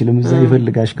ሊያረጋኝ አይችልም እዛ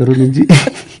ይፈልግ አሽከሩን እንጂ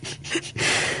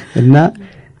እና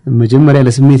መጀመሪያ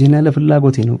ለስሜቴና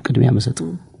ለፍላጎቴ ነው ቅድሚያ መሰጠው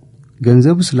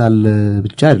ገንዘብ ስላለ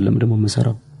ብቻ አይደለም ደግሞ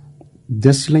መሰራው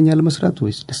ደስ ይለኛል መስራት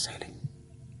ወይስ ደስ አይለኝ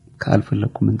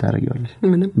ካልፈለኩ ምን ታረጋለሽ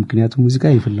ምክንያቱም ሙዚቃ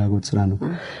የፍላጎት ስራ ነው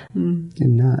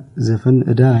እና ዘፈን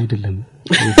እዳ አይደለም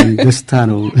ደስታ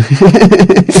ነው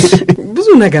ብዙ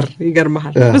ነገር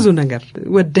ይገርማል ብዙ ነገር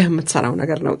ወደህ የምትሰራው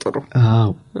ነገር ነው ጥሩ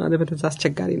አዎ ለበተዛ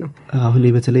አስቸጋሪ ነው አሁን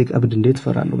በተለይ ቀብድ እንዴት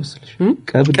ፈራለሁ መስልሽ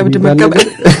ቀብድ መቀበል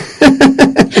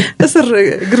እስር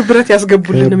ግርብረት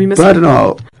ያስገቡልን ነው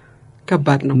የሚመስለው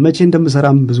ከባድ ነው መቼ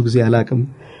እንደምሰራም ብዙ ጊዜ አላቅም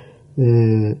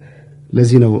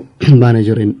ለዚህ ነው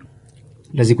ማኔጀርን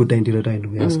ለዚህ ጉዳይ እንዲረዳኝ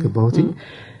ነው ያስገባሁት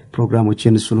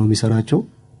ፕሮግራሞችን እሱ ነው የሚሰራቸው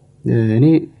እኔ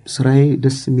ስራዬ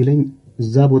ደስ የሚለኝ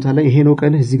እዛ ቦታ ላይ ይሄ ነው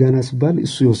ቀን እዚህ ጋር ናስባል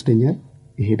እሱ ይወስደኛል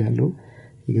ይሄዳለው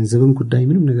የገንዘብም ጉዳይ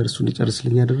ምንም ነገር እሱ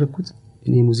እንዲጨርስልኝ ያደረኩት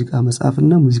እኔ ሙዚቃ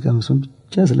መጻፍና ሙዚቃ መስማት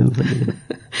ብቻ ስለምፈልግ ነው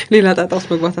ሌላ ጣጣ ውስጥ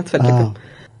መግባት አትፈልግም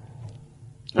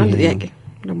አንድ ጥያቄ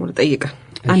ደግሞ ልጠይቅ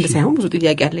አንድ ሳይሆን ብዙ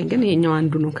ጥያቄ አለኝ ግን ይሄኛው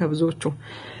አንዱ ነው ከብዙዎቹ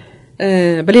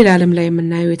በሌላ ዓለም ላይ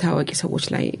የምናየው የታዋቂ ሰዎች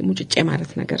ላይ ሙጭጬ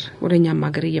ማለት ነገር ወደኛም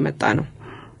ሀገር እየመጣ ነው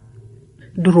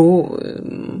ድሮ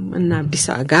እና አዲስ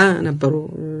አጋ ነበሩ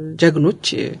ጀግኖች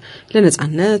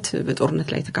ለነጻነት በጦርነት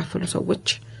ላይ ተካፈሉ ሰዎች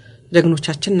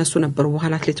ጀግኖቻችን እነሱ ነበሩ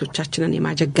በኋላ አትሌቶቻችንን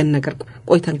የማጀገን ነገር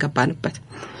ቆይተን ገባንበት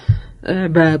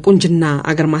በቁንጅና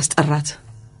አገር ማስጠራት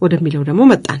ወደሚለው ደግሞ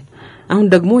መጣን አሁን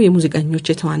ደግሞ የሙዚቀኞች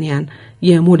የተዋንያን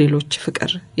የሞዴሎች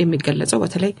ፍቅር የሚገለጸው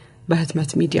በተለይ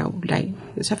በህትመት ሚዲያው ላይ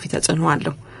ሰፊ ተጽዕኖ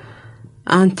አለው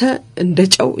አንተ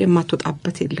እንደጨው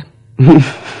የማትወጣበት የለም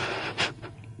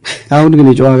አሁን ግን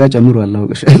የጨው ዋጋ ጨምሯል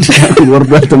አውቀሻል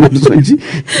ወርዷል ተመልሶ እንጂ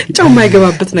ጨው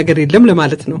የማይገባበት ነገር የለም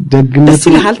ለማለት ነው ደግነቱ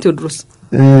ለሐል ቴዎድሮስ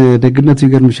ደግነቱ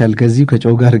ይገርምሻል ከዚህ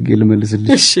ከጨው ጋር ግል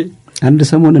መልስልሽ እሺ አንድ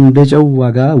ሰሞን እንደጨው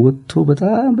ዋጋ ወጥቶ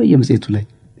በጣም በየምጽቱ ላይ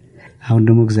አሁን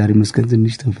ደግሞ እግዚአብሔር ይመስገን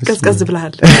ትንሽ ተንፈስ ቀዝቀዝ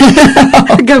ብለሃል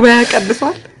ገበያ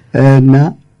ቀንሷል እና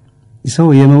ሰው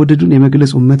የመውደዱን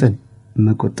የመግለጽ መጠን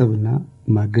መቆጠብና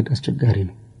ማገድ አስቸጋሪ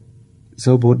ነው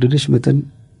ሰው በወደደሽ መጠን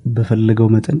በፈለገው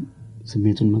መጠን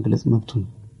ስሜቱን መግለጽ መብቱ ነው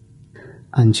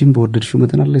አንቺም በወደድሽው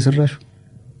መጠን አለ ይሰራሽ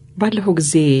ባለፈው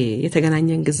ጊዜ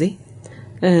የተገናኘን ጊዜ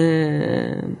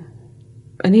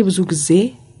እኔ ብዙ ጊዜ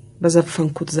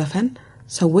በዘፈንኩት ዘፈን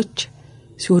ሰዎች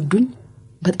ሲወዱኝ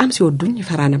በጣም ሲወዱኝ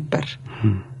ይፈራ ነበር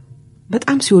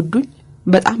በጣም ሲወዱኝ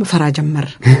በጣም ፈራ ጀመር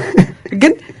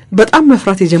ግን በጣም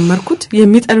መፍራት የጀመርኩት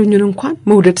የሚጠሉኝን እንኳን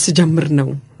መውደድ ስጀምር ነው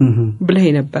ብለህ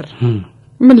ነበር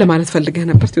ምን ለማለት ፈልገህ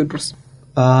ነበር ቴዎድሮስ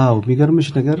አው የሚገርምሽ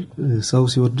ነገር ሰው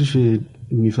ሲወድሽ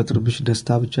የሚፈጥርብሽ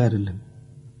ደስታ ብቻ አይደለም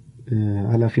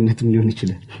ኃላፊነትም ሊሆን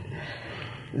ይችላል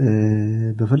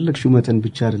በፈለግሽው መጠን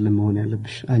ብቻ አይደለም መሆን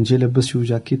ያለብሽ አንቺ የለበስሽው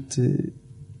ጃኬት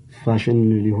ፋሽን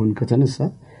ሊሆን ከተነሳ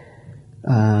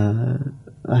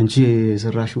አንቺ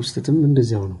የሰራሽው ውስጥም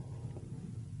እንደዚያው ነው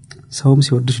ሰውም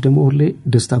ሲወድሽ ደግሞ ሁሌ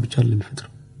ደስታ ብቻ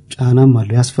ለሚፈጥረው ጫናም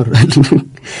አለ ያስፈራል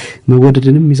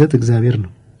መወደድንም ይሰጥ እግዚአብሔር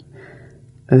ነው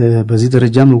በዚህ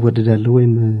ደረጃም መወደዳለሁ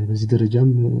ወይም በዚህ ደረጃም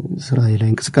ስራ ላይ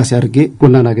እንቅስቃሴ አድርጌ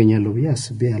ጎናን አገኛለሁ ብዬ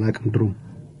አስቤ አላቅም ድሮ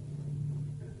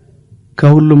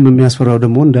ከሁሉም የሚያስፈራው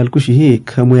ደግሞ እንዳልኩሽ ይሄ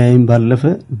ከሙያዬም ባለፈ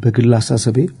በግል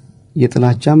አሳሰቤ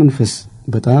የጥላቻ መንፈስ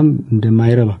በጣም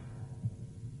እንደማይረባ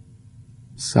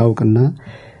ሳውቅና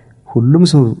ሁሉም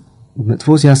ሰው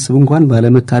መጥፎ ሲያስብ እንኳን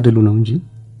ባለመታደሉ ነው እንጂ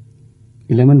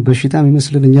ለምን በሽታም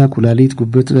ይመስልልኛ ኩላሊት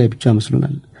ጉበት ላይ ብቻ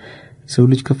መስሎናል ሰው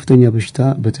ልጅ ከፍተኛ በሽታ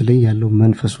በተለይ ያለው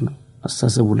መንፈሱ ነው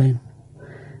አስተሳሰቡ ላይ ነው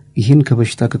ይሄን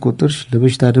ከበሽታ ከቆጠርሽ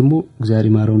ለበሽታ ደግሞ እግዚአብሔር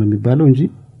ይማረው ነው የሚባለው እንጂ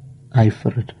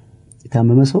አይፈረድም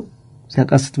የታመመ ሰው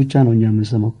ሲያቃስት ብቻ ነው እኛ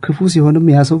የምንሰማው ክፉ ሲሆንም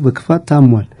ያ ሰው በክፋት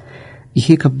ታሟል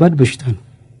ይሄ ከባድ በሽታ ነው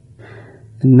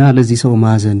እና ለዚህ ሰው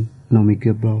ማዘን ነው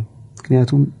የሚገባው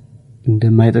ምክንያቱም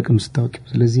እንደማይጠቅም ስታውቂው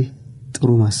ስለዚህ ጥሩ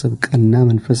ማሰብ ቀና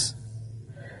መንፈስ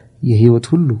የህይወት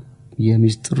ሁሉ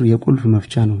የሚስጥር የቁልፍ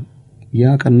መፍቻ ነው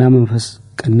ያ ቀና መንፈስ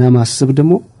ቀና ማሰብ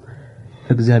ደግሞ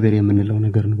እግዚአብሔር የምንለው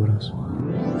ነገር ነው በራሱ